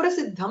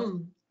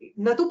aprasiddham,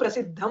 natu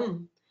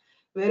prasiddham.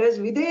 Whereas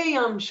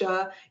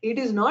vidheyamsha, it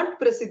is not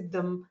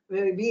prasiddham.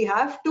 We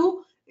have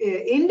to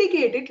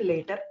indicate it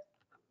later.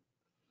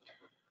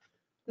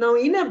 Now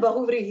in a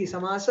bahuvrihi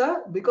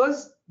samasa,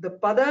 because the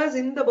padas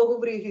in the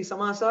bahuvrihi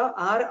samasa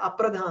are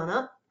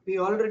apradhana, we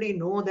already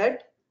know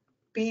that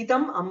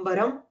pitam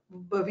ambaram,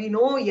 we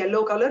know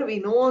yellow color, we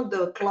know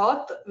the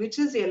cloth which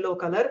is yellow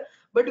color,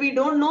 but we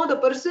don't know the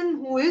person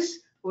who is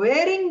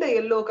wearing the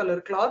yellow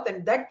color cloth,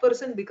 and that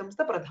person becomes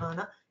the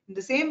pradhana. In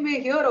the same way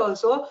here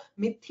also,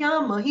 mithya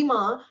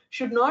mahima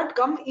should not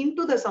come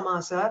into the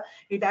samasa.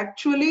 It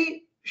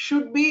actually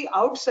should be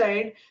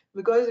outside,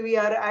 because we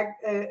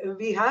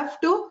have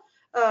to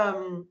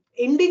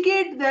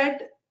indicate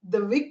that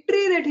the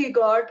victory that he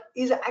got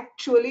is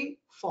actually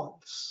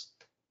false.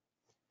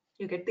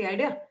 You get the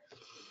idea?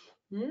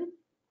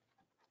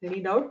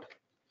 Any doubt?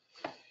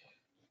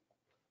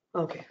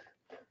 Okay.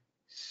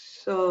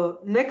 So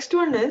next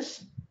one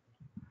is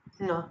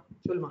no,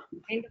 Sulma.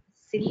 Kind of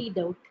silly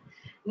doubt.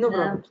 No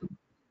problem.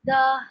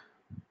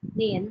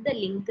 நீ எந்த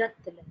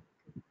லிங்கத்துல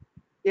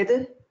எது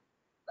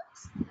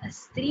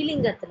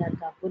ஸ்திரீலிங்கத்துல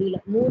இருக்கா? புரியல.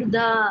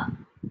 மூர்தா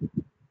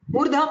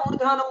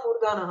மூர்தானம்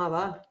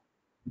மூர்தானஹாவா?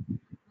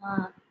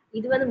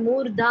 இது வந்து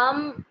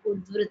மூர்தாம்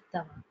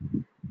உத்விருத்தமா?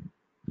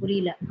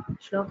 புரியல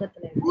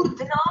ஸ்லோகத்துல.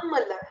 மூர்தனாம்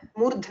அல்ல,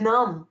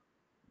 மூர்தனாம்.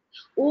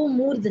 ஓ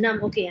மூர்தனாம்.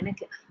 ஓகே.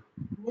 எனக்கு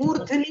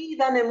மூர்தனி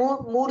தானே.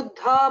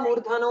 மூர்தா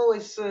மூர்தானோ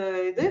இஸ்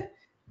இது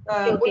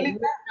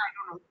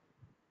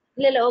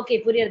இல்ல இல்ல. ஓகே,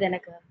 புரியுது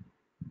எனக்கு.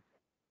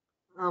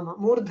 ஆமா,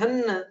 மூர்தன்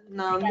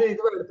நான் வந்து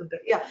இதுவா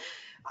எடுத்துட்டேன். யா,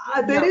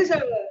 there is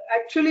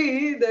actually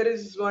there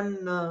is one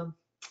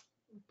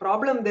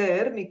problem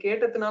there. நீ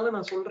கேட்டதுனால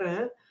நான்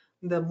சொல்றேன்.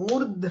 இந்த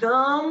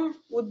மூர்தனாம்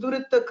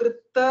உத்விருத்த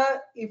கிருத்த,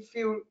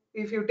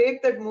 if you take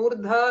that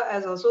murdha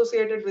as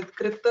associated with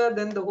kritta,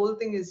 then the whole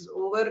thing is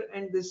over,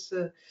 and this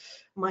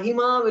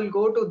mahima will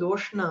go to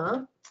doshna.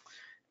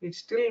 It's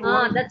still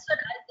that's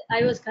what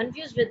I was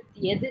confused with.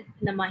 எது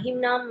இந்த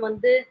மஹிம்னாம்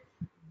வந்து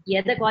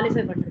எதை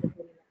qualify பண்றது?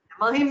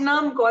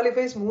 mahimnam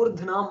qualifies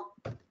murdhanam.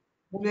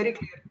 Very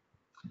clear.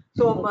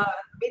 So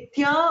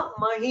mithya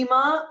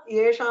mahima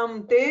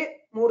yesham te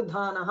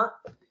murdhanah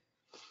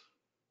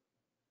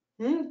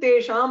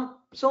tesham.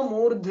 So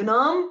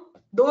murdhanam,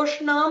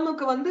 doshnam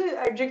ku vandu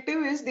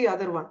adjective is the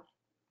other one.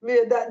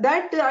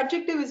 That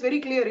adjective is very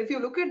clear. If you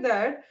look at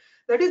that,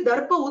 that is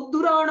darpa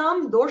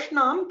udduranam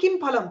doshnam kim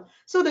phalam.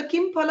 So the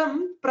kim phalam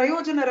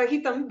prayojana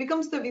rahitam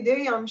becomes the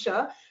videya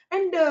amsha,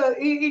 and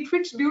it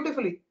fits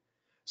beautifully.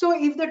 So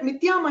if that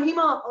mithya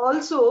mahima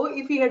also,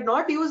 if he had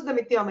not used the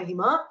mithya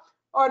mahima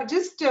or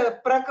just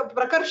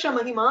prakarsha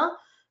mahima,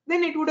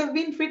 then it would have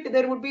been fit.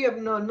 There would be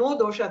no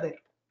dosha there.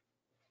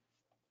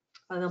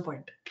 Another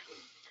point.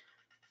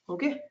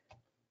 Okay.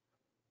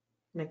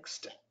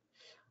 Next.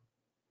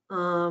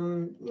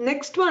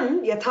 Next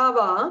one,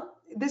 yathava.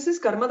 This is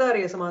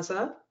karmadarya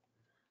samasa.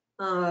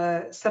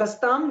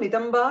 Sarastam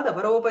nitambad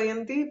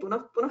avaropayanti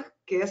punah punah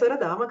kesara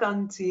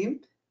damakanchim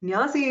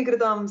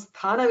न्यासीकृतां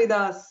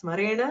स्थानविदा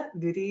स्मरेण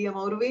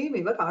द्वितीयमौर्वीम्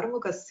इव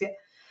कार्मुकस्य.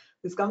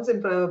 This comes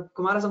in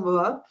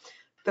Kumarasambhava,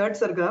 third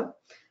sarga.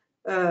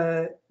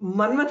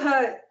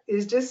 Manmatha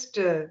is just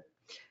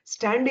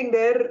standing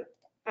there,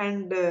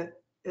 and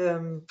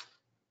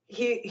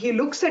he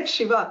looks at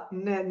Shiva.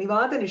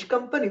 Nivata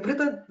nishkampa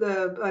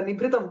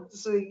nibhritam.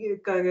 So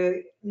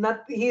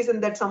he is in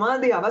that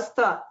samadhi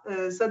avastha.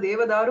 Sa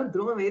devadaru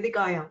druma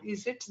vedikayam. He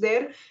sits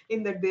there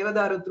in that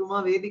devadaru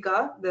druma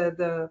vedika,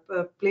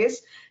 the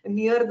place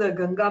near the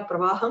Ganga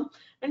pravaham,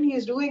 and he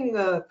is doing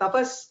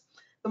tapas.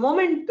 The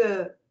moment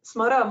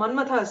Smara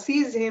Manmatha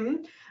sees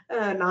him,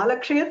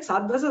 Nalakshayat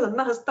sadhvasa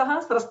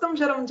sannahastaha sarastam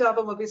sharam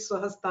chapam api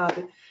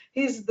swahastat.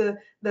 He's the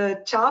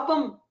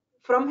chapam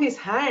from his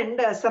hand,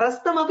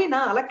 sarastam api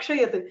na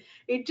alakshayat.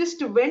 It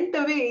just went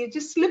away, it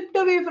just slipped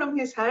away from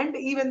his hand.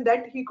 Even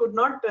that he could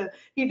not,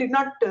 he did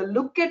not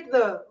look at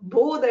the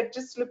bow that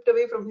just slipped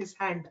away from his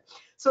hand.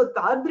 So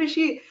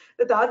Tadrishi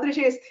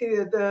is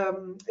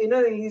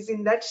he's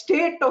in that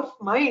state of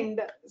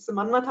mind,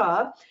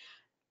 Manmatha,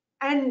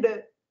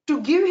 and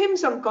to give him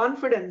some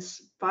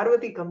confidence,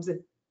 Parvati comes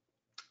in.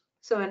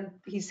 So when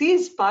he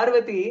sees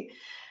Parvati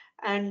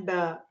and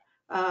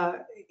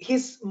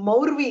his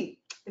Maurvi,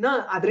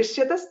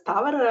 Adrishyata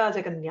Sthavara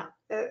Rajakanya.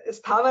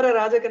 Sthavara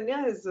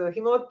Rajakanya is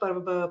Himavat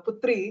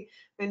Putri.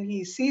 When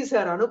he sees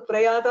her,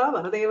 Anuprayata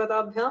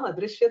Vanadevatabhyam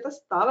Adrishyata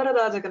Sthavara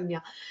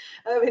Rajakanya.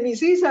 When he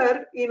sees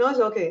her, he knows,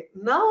 okay,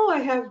 now I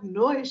have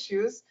no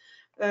issues.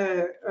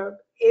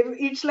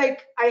 It's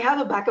like I have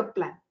a backup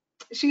plan.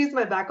 She is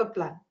my backup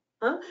plan.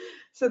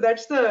 So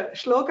that's the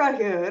shloka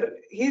here.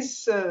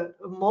 His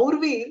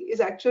Maurvi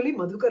is actually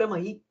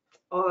Madhukaramayi.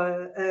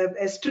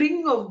 A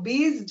string of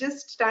bees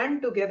just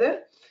stand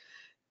together.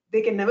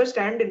 They can never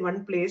stand in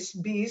one place,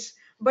 bees,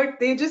 but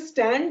they just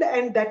stand,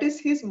 and that is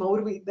his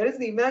Maurvi. That is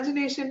the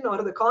imagination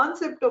or the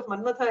concept of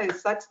Manmatha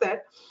is such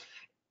that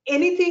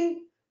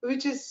anything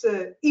which is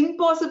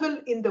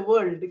impossible in the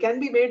world can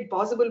be made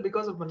possible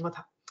because of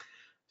Manmatha.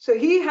 So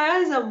he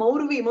has a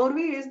Maurvi.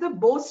 Maurvi is the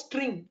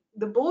bowstring.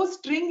 The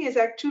bowstring is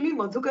actually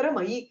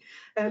Madhukaramayi,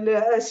 and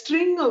a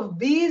string of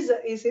bees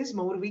is his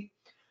Maurvi.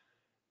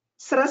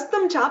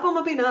 Sarastam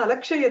chapamapi na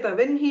alakshayata.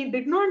 When he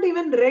did not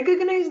even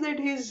recognize that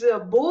his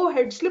bow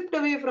had slipped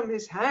away from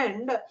his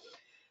hand,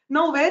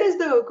 now where is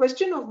the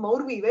question of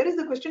Maurvi? Where is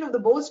the question of the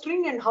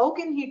bowstring? And how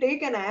can he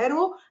take an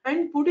arrow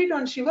and put it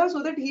on Shiva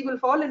so that he will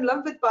fall in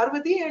love with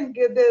Parvati and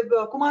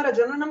the Kumara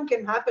Jananam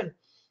can happen?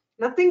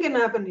 Nothing can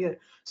happen here.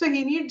 So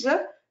he needs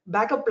a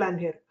backup plan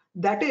here.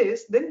 That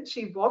is, then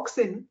she walks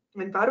in,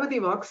 when Parvati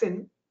walks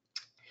in,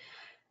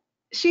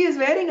 she is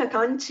wearing a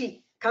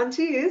kanchi.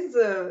 Kanchi is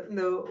the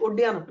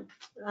Udyanam,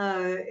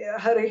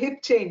 her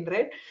hip chain,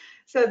 right?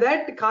 So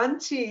that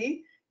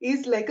kanchi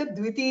is like a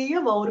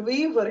dvitiya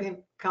maurvi for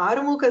him.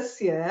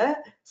 Karmukasya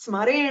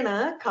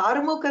smarena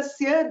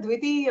karmukasya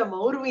dvitiya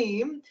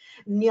maurvim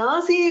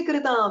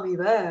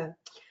nyasīkritamiva.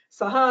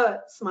 Saha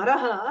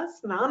smaraha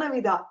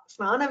snanavida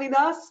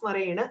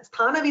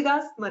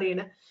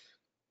smarena.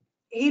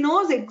 He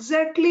knows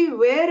exactly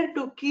where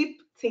to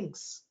keep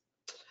things.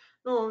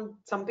 No,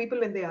 some people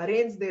when they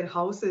arrange their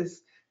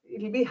houses,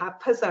 it'll be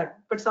haphazard.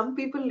 But some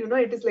people,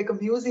 it is like a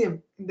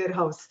museum in their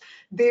house.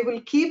 They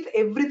will keep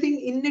everything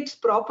in its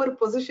proper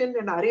position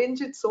and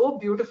arrange it so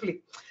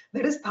beautifully.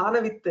 That is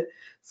Thanavit.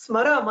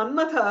 Smara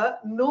Manmatha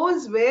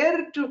knows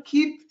where to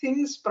keep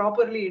things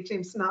properly. It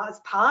seems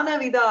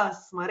Thanavida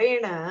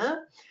Smarena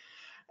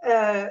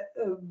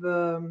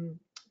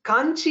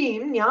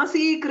Kanchim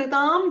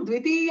Nyasīkritam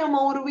Dvitiyam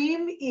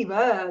Aurvim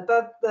Iva.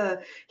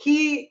 That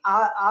he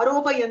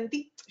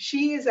Aropayanti.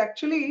 She is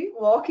actually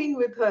walking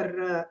with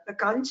her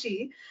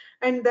kanchi,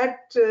 and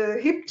that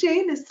hip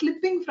chain is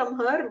slipping from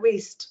her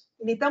waist.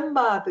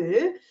 Nitambat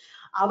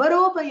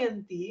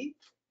avaropayanti.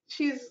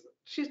 She's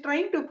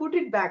trying to put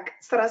it back.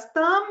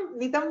 Srastam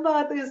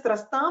nitambat is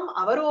srastam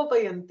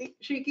avaropayanti.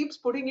 She keeps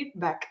putting it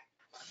back.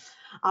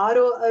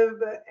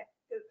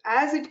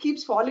 As it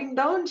keeps falling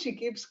down, she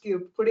keeps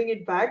putting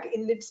it back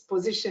in its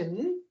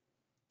position.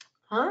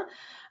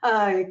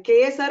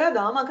 Kesara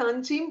dama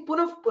kanchim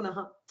punah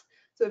punaha.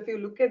 So if you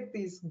look at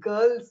these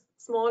girls,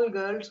 small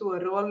girls who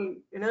are all,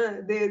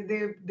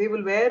 they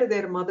will wear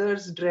their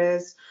mother's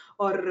dress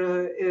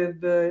or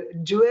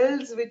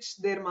jewels which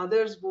their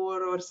mothers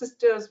wore or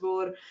sisters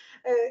wore.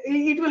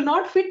 It will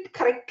not fit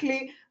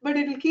correctly, but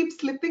it will keep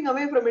slipping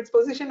away from its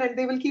position, and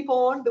they will keep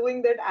on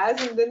doing that as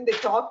and then they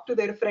talk to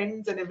their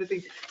friends and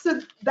everything.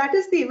 So that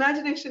is the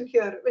imagination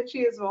here when she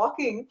is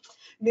walking.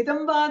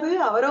 Nitambad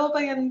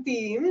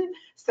avaropayantim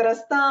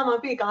srastam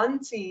api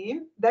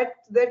kanchim, that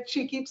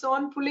she keeps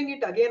on pulling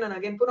it again and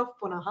again, punah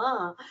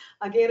punaha,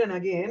 again and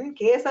again.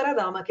 Kesara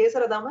dama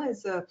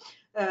is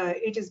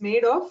it is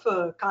made of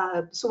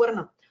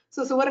suvarna.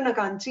 So suvarna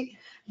kanchi,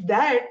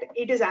 that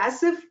it is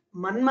as if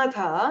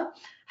Manmatha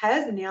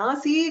has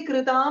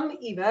nyasīkritam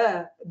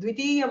iva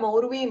dvitiyam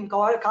aurvim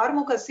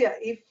karmukasya.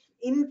 If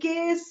in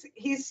case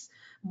his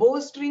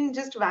bowstring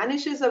just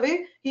vanishes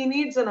away, he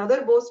needs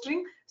another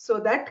bowstring. So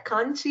that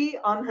kanchi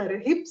on her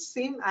hips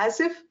seem as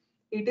if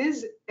it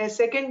is a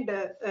second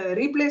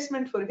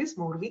replacement for his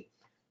morvi,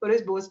 for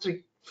his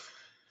bowstring.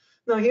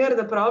 Now here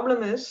the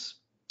problem is,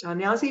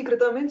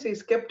 nyasīkrita means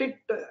he's kept it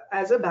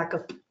as a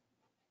backup.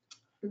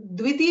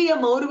 Dvitiya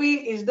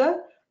maurvi is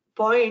the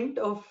point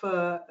of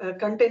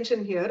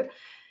contention here.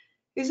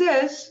 He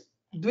says,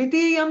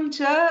 Dvitiyam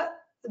cha,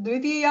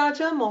 Dvitiya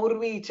cha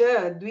maurvi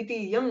cha,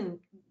 Dvitiyam.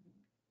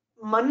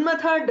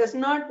 Manmatha does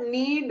not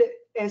need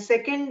a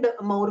second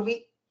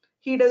maurvi.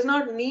 He does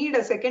not need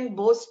a second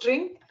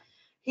bowstring.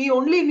 He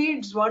only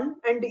needs one,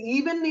 and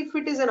even if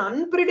it is an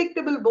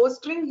unpredictable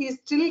bowstring, he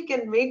still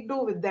can make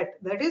do with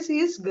that. That is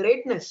his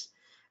greatness,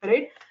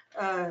 right?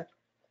 The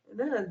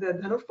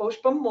Dhanush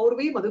Paushpam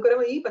Maurvi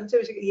Madhukaramai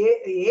Panchavishika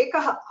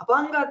Ekaha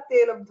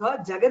Apangatte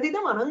Labdha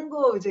Jagadidam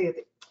Anango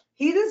Vijayate.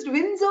 He just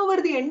wins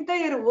over the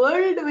entire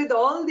world with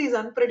all these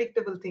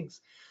unpredictable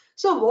things.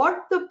 So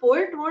what the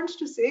poet wants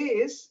to say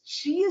is,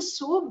 she is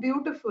so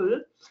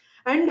beautiful,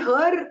 and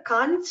her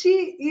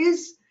kanchi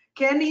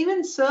can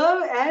even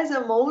serve as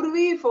a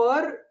maurvi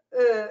for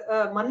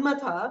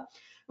Manmatha,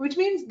 which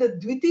means the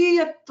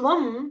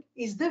dvitiyatvam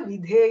is the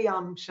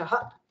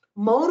vidheyamshaha.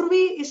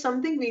 Maurvi is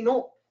something we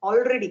know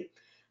already.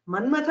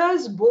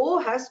 Manmatha's bow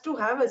has to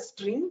have a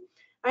string,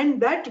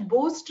 and that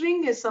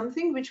bowstring is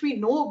something which we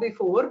know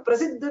before.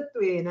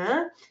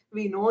 Prasiddhatvena,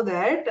 we know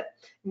that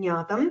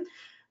Jnatam,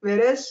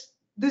 whereas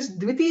this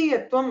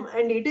dvitiyatvam,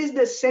 and it is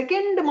the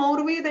second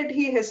maurvi that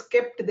he has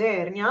kept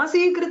there.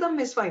 Nyasīkritam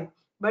is fine,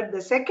 but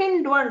the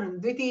second one,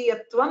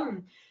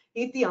 dvitiyatvam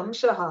iti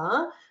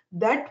amshaha,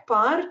 that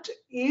part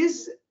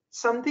is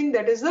something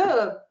that is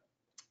the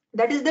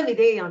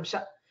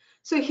videyamsha.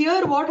 So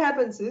here what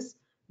happens is,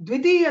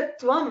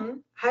 dvitiyatvam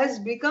has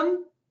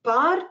become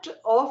part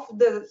of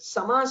the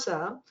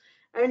samasa,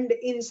 and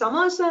in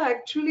samasa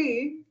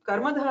actually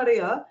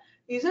karmadharaya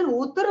is an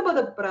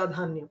uttarapada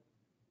pradhanyam.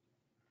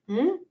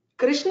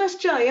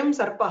 Krishnascha ayam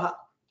sarpaha,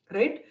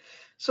 right?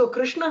 So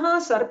Krishnaha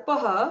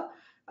sarpaha,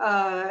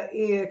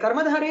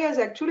 karmadharaya is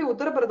actually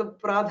uttarapada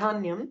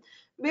pradhanyam,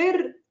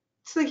 where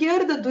so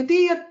here the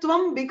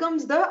dvitiyatvam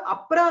becomes the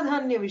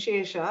apradhanya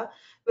vishesha,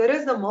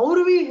 whereas the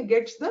maurvi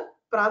gets the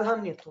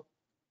pradhanyatvam.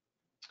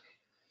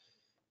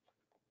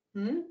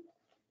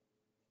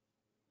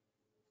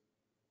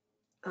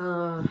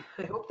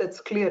 I hope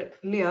that's clear.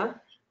 Leah?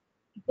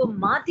 இப்போ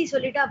மாத்தி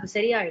சொல்லிட்டா அப்ப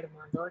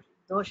சரியாயிடுமா?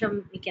 Dosham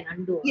we can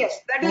undo. Yes,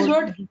 that is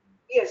what.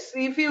 Yes,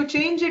 if you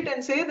change it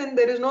and say then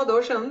there is no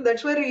dosham,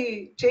 that's where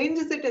he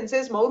changes it and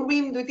says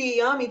maurvim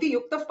dvitiyam iti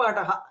yuktaf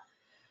pataha.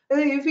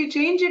 If we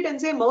change it and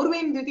say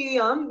Maurvim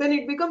Dvitiyam, then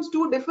it becomes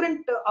two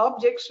different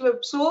objects.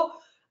 So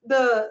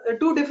the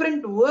two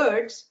different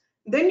words,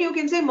 then you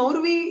can say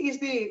Maurvi is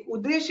the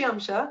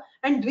Uddeshyamsha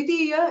and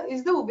Dvitiya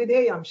is the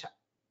Ubidheyamsha.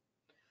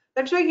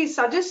 That's why he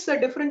suggests a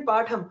different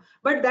patham.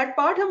 But that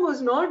patham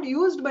was not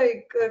used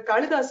by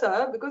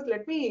Kalidasa, because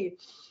let me,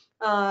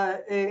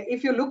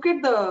 if you look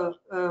at the,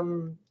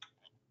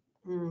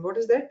 what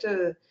is that,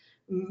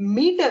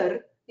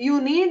 meter,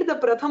 you need the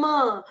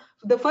prathama,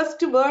 the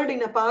first word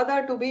in a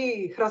pada to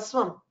be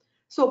hrasvam.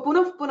 So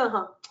punav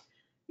punaha.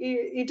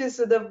 It is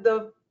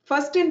the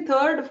first and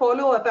third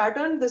follow a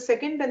pattern, the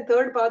second and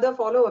third pada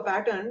follow a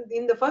pattern.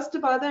 In the first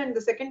pada and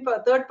the second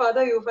third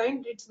pada, you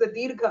find it's the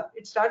dirgha.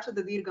 It starts with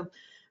the dirgham.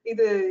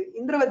 இது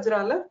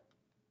இந்திரவஜ்ரால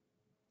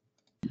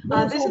so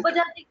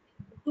Upajati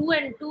 2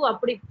 and 2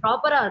 அப்படி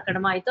ப்ராப்பரா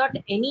இருக்கணுமா? I thought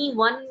any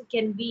one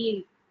can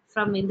be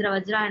from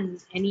Indravajra and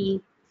any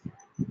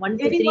 1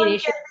 to 3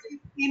 ratio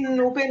in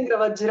Upendra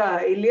Vajra.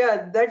 Yeah,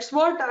 that's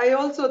what I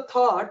also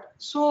thought.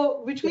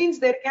 So which means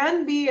there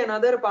can be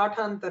another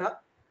pathantara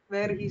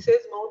where he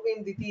says Maurvim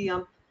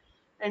Dvitiyam,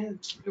 and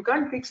you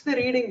can't fix the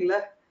reading la.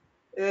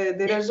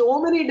 There are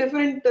so many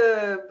different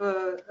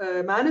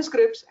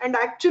manuscripts, and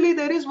actually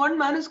there is one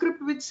manuscript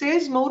which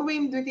says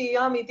Maurvim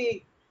Dvitiyam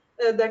iti.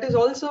 That is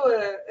also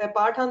a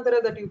pathantara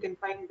that you can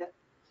find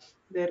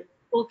there.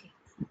 Okay.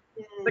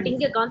 But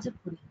inge concept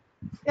puri.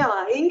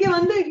 Yeah, inge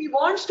vande he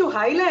wants to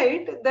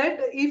highlight that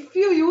if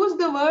you use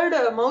the word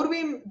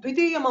Maurvim,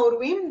 Dvitiya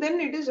Maurvim, then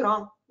it is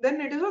wrong.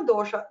 Then it is a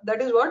dosha.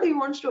 That is what he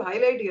wants to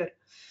highlight here.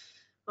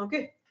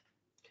 Okay.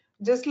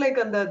 Just like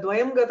on the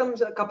Dvayam Gatam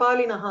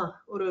Kapalinaha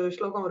or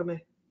Shlokam Varme.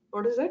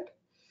 What is that?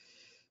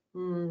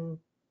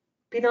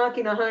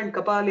 Pinakinaha and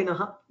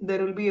Kapalinaha.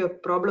 There will be a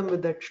problem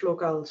with that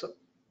shloka also.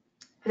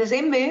 The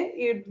same way,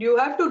 you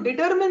have to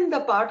determine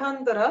the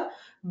pathantara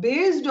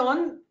based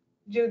on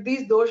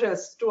these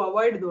doshas to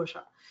avoid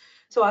dosha.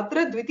 So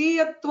atra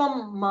dvitiyatvam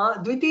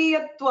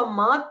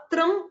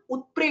matram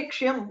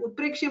utpreksham.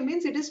 Utpreksham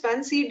means it is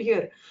fancied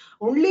here.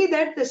 Only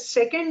that the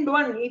second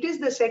one, it is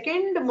the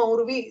second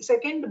maurvi,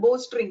 second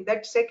bowstring.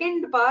 That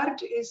second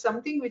part is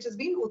something which has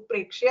been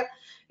utprekshya.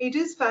 It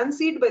is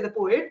fancied by the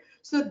poet.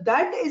 So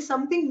that is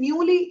something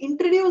newly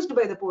introduced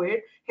by the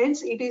poet.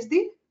 Hence it is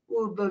the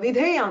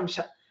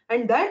vidheyamsha.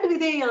 And that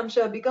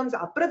vidheyamsha becomes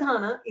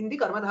apradhana in the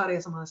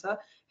karmadharaya samasa.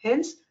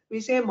 Hence we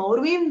say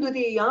Maurvim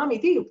Dvitiyam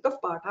iti yuktav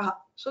patah.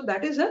 So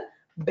that is a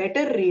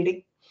better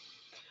reading.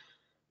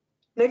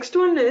 Next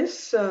one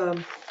is,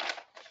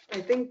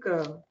 I think,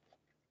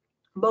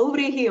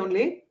 Bauvrihi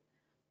only,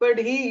 but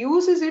he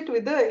uses it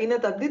with the in a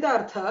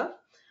tadditartha.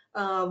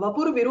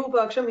 Vapur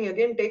Virupaksham, he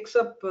again takes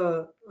up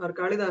our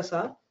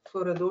Kalidasa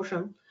for a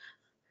dosham.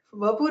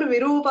 Vapur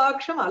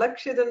Virupaksham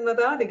alakshya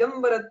jannata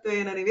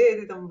digambarattvena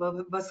niveditam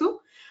vasu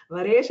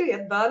varesha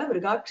yadbala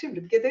mrigakshi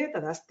vrigyate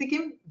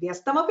tadastikim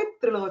vyastamapi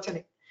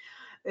trilochane.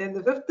 In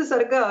the fifth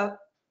sarga,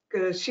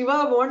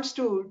 Shiva wants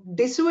to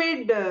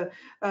dissuade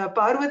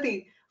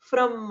Parvati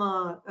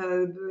from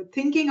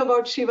thinking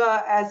about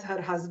Shiva as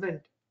her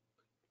husband.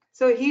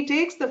 So he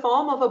takes the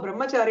form of a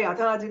brahmachari,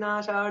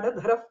 athajina shada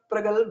dharaf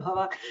pragal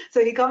bhava.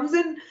 So he comes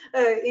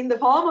in the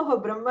form of a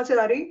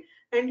brahmachari,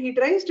 and he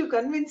tries to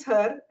convince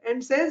her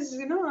and says,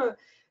 you know,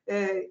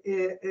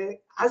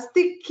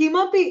 asti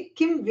kimapi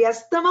kim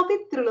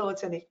vyastamapi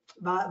trilochane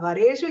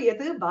vareshu yat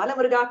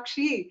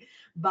balamrigakshi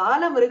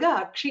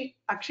balamriga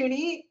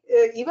akshini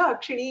iva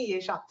akshini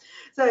yesha.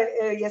 So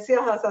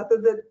yasyaha sat,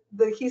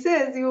 he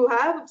says you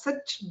have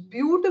such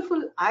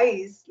beautiful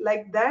eyes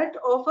like that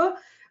of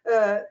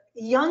a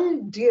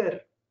young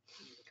deer.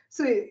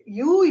 So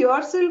you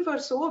yourself are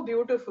so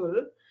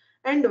beautiful,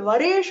 and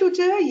vareshu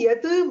cha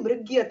yat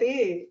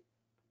mrigyate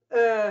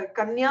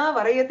kanya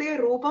varayate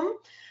rupam.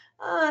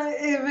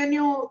 When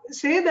you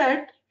say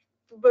that,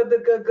 but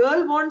the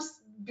girl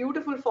wants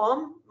beautiful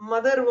form,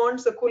 mother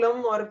wants a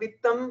kulam or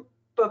vittam,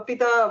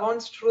 pita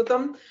wants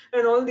shrutam,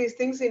 and all these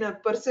things in a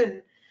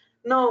person.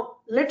 Now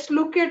let's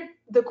look at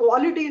the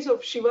qualities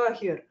of Shiva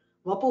here.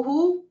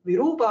 Vapuhu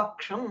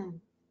Virupaksham.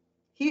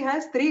 He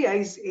has 3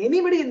 eyes.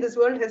 Anybody in this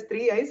world has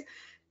 3 eyes.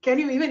 Can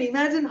you even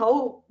imagine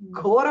how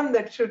ghoram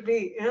that should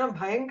be? You know,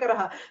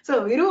 bhayankaraha.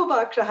 So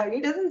Virupakshaha,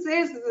 he doesn't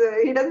say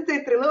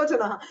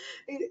Trilochana.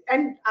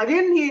 And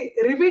again he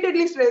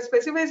repeatedly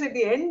specifies at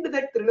the end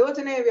that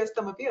Trilochane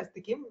vyastamapi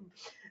astikim.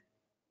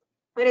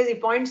 Whereas he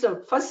points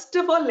out, first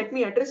of all, let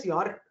me address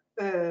your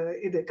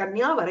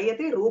Kanya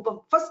varayate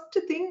rupam. First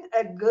thing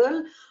a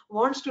girl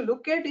wants to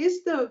look at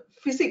is the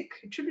physique.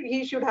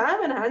 He should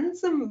have an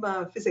handsome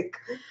physique.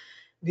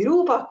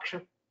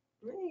 Virupaksham.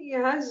 He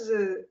has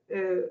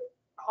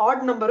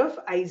odd number of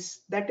eyes.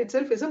 That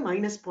itself is a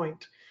minus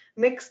point.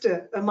 Next,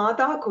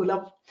 Mata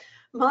Kulam.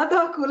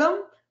 Mata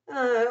Kulam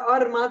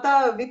or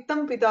Mata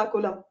Vittam Pita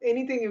Kulam.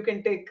 Anything you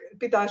can take.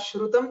 Pita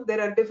Shrutam.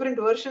 There are different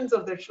versions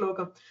of that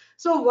shlokam.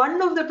 So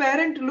one of the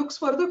parent looks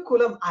for the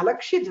Kulam.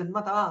 Alakshya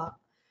Janmata.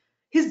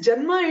 His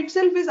Janma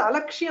itself is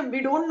Alakshyam.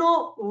 We don't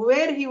know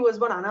where he was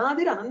born.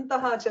 Anadir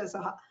Anantaha Cha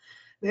Saha.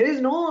 There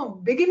is no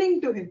beginning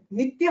to him.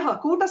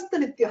 Nityaha, Kutastha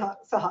Nityaha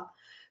Saha.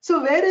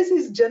 So where is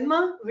his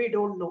janma? We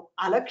don't know.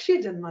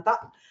 Alakshya janmata.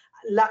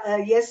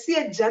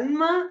 Yasya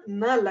janma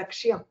na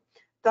lakshyam.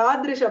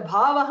 Tadrisha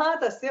bhavaha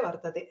tasya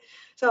vartate.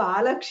 So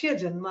alakshya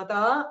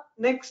janmata.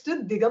 Next,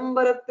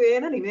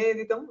 digambarattvena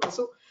niveditam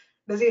vasu.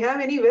 Does he have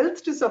any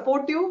wealth to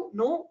support you?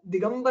 No.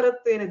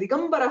 Digambarattvena.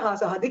 Digambaraha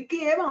saha.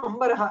 Dikki eva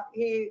ambaraha.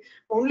 He,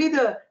 only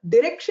the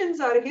directions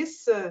are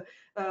his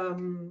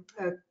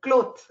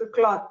cloth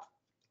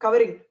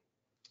covering.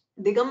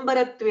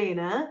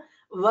 Digambarattvena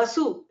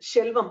vasu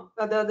shelvam.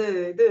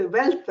 The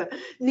wealth.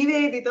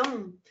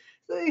 Niveditam.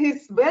 So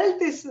his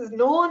wealth is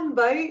known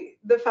by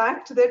the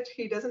fact that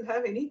he doesn't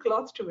have any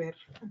cloth to wear.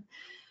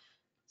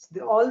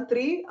 So all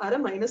three are a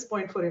minus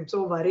point for him.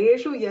 So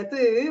vareshu yat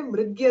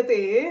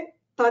mrigyate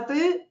tat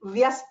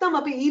vyastam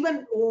api.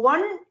 Even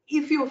one,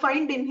 if you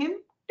find in him,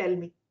 tell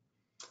me.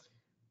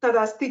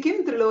 Tadasti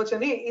kim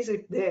trilochane, is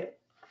it there?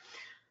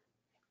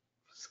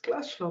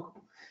 Class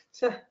shloka.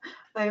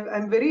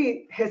 I'm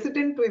very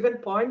hesitant to even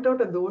point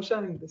out a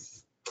dosha in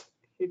this.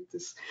 Hate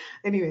this.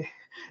 Anyway,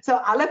 so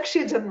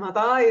alakshya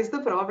janmata is the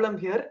problem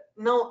here.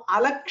 Now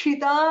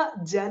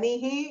alakshita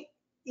janihi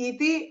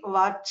iti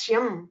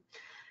vachyam.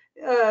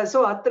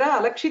 So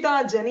atra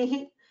alakshita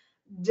janihi.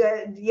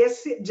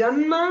 Yes,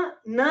 janma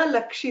na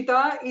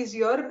lakshita is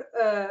your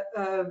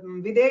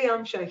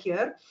videyamsha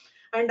here.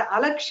 And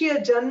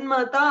alakshya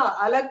janmata,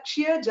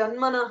 alakshya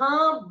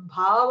janmanaha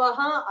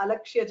bhavaha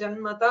alakshya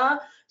janmata.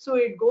 So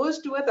it goes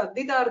to a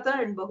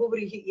tadditartha and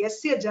bahuvrihi.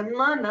 Yasya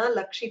janma na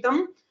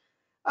lakshitam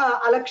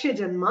alakshya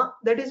janma.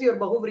 That is your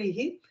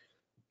bahuvrihi.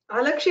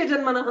 Alakshya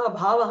janmanaha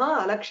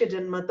bhavaha alakshya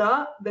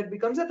janmata. That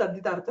becomes a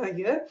tadditartha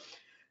here.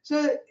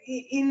 So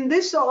in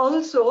this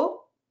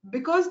also,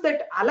 because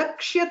that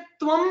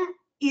alakshyatvam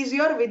is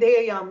your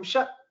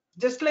videyamsha.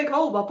 Just like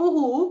how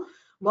vapuhu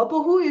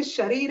is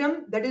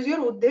shariram, that is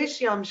your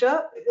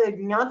uddeshyamsha,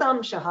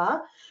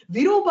 jnatamshaha.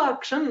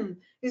 Virupaksham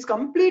is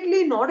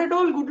completely not at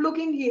all good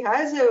looking. He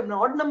has an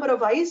odd number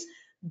of eyes.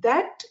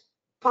 That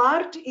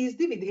part is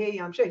the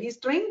videyamsha. He's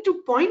trying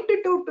to point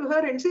it out to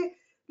her and say,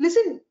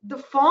 listen, the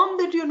form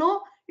that you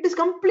know, it is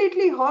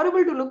completely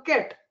horrible to look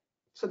at.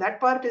 So that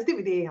part is the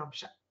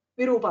videyamsha.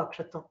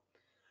 Virupakshatvam.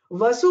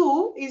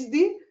 Vasu is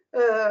the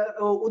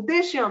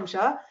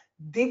uddeshyamsha.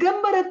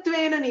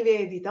 Digambarattvena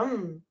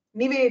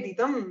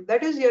niveditam.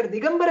 That is your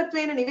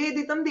digambarattvena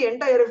niveditam. The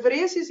entire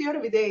phrase is your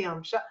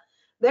videyamsha.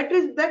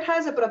 That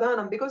has a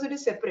pradhanam because it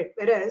is separate.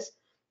 Whereas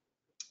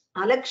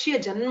alakshya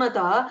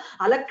janmata,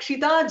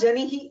 alakshita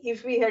janihi,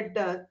 if we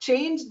had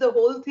changed the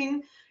whole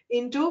thing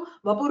into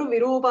vapuru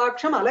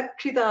virupaksham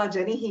alakshita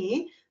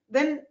janihi,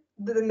 then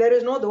there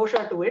is no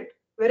dosha to it.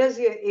 Whereas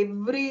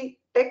every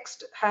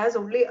text has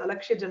only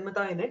alakshya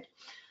janmata in it.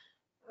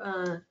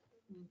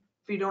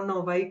 We don't know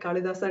why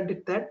Kalidasa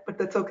did that, but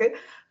that's okay.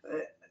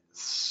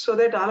 So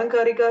that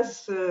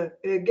Alankarikas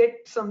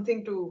get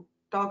something to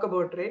talk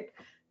about, right?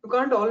 You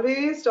can't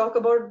always talk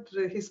about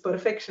his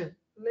perfection.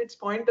 Let's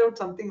point out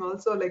something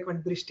also like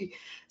one drishti.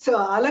 So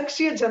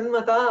alakshya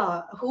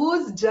janmata,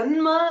 whose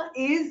janma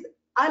is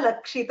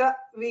alakshita.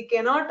 We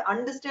cannot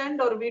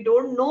understand or we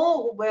don't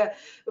know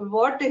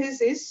what is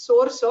his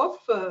source of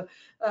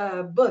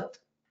birth.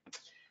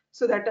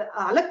 So that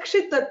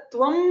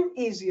alakshitatvam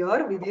is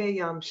your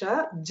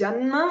videyamsha.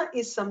 Janma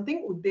is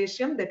something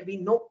uddeshyam that we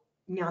know,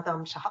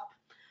 jnatamsha.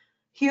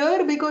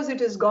 Here, because it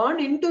has gone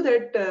into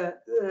that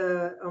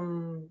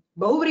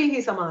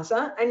bahuvrihi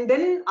samasa, and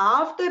then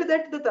after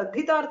that the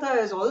tadhitartha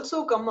has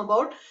also come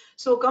about.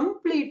 So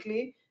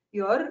completely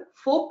your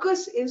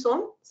focus is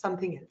on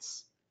something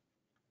else.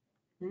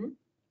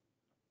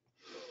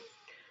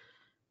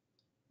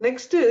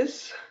 Next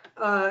is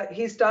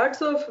he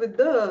starts off with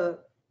the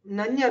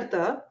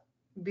nanyartha.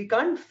 We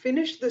can't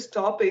finish this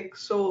topic,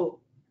 so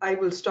I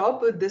will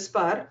stop with this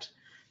part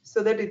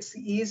so that it's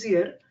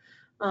easier.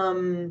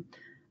 Avimrishta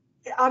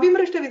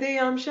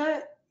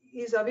videyamsha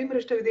is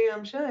avimrishta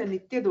videyamsha a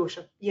nitya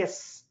dosha.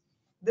 Yes,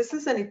 this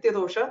is a nitya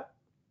dosha.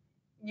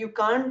 You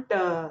can't,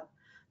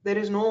 there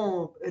is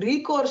no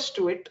recourse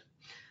to it,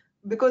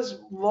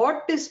 because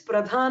what is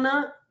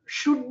pradhana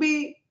should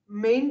be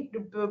main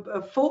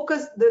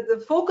focus.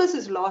 The focus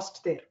is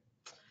lost there,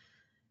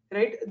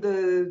 right?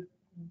 The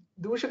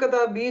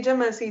dushakata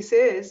bijam, as he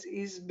says,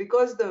 is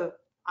because the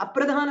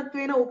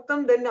apradhanatvena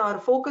uktam, then our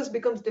focus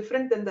becomes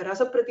different, then the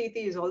rasa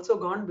pratiti is also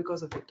gone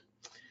because of it.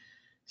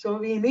 So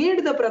we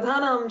need the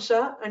pradhana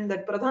amsha, and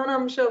that pradhana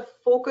amsha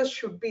focus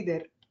should be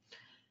there.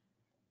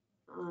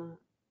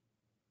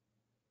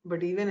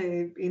 But even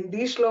in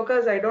these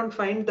shlokas, I don't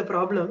find the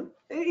problem.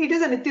 It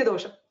is a nitya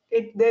dosha.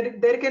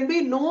 There can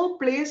be no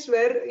place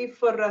where, if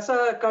for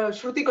rasa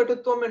shruti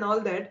katutvam and all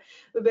that,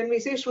 when we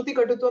say shruti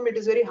katutvam, it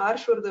is very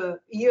harsh for the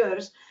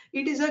ears.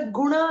 It is a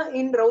guna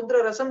in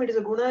raudra rasam, it is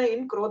a guna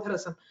in krodha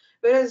rasam.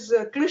 Whereas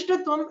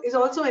klishtatvam is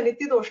also a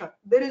nitya dosha.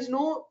 There is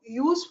no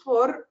use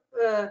for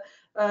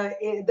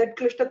that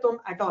klishtatvam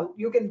at all.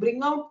 You can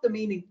bring out the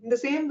meaning. In the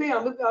same way,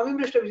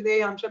 avimrishta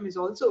videyamsham is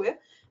also a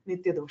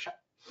nitya dosha.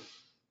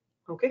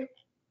 Okay,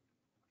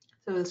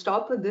 so we'll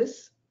stop with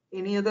this.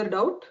 Any other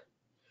doubt?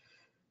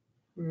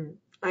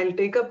 I'll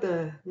take up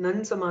the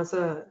nan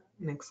samasa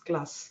next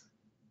class.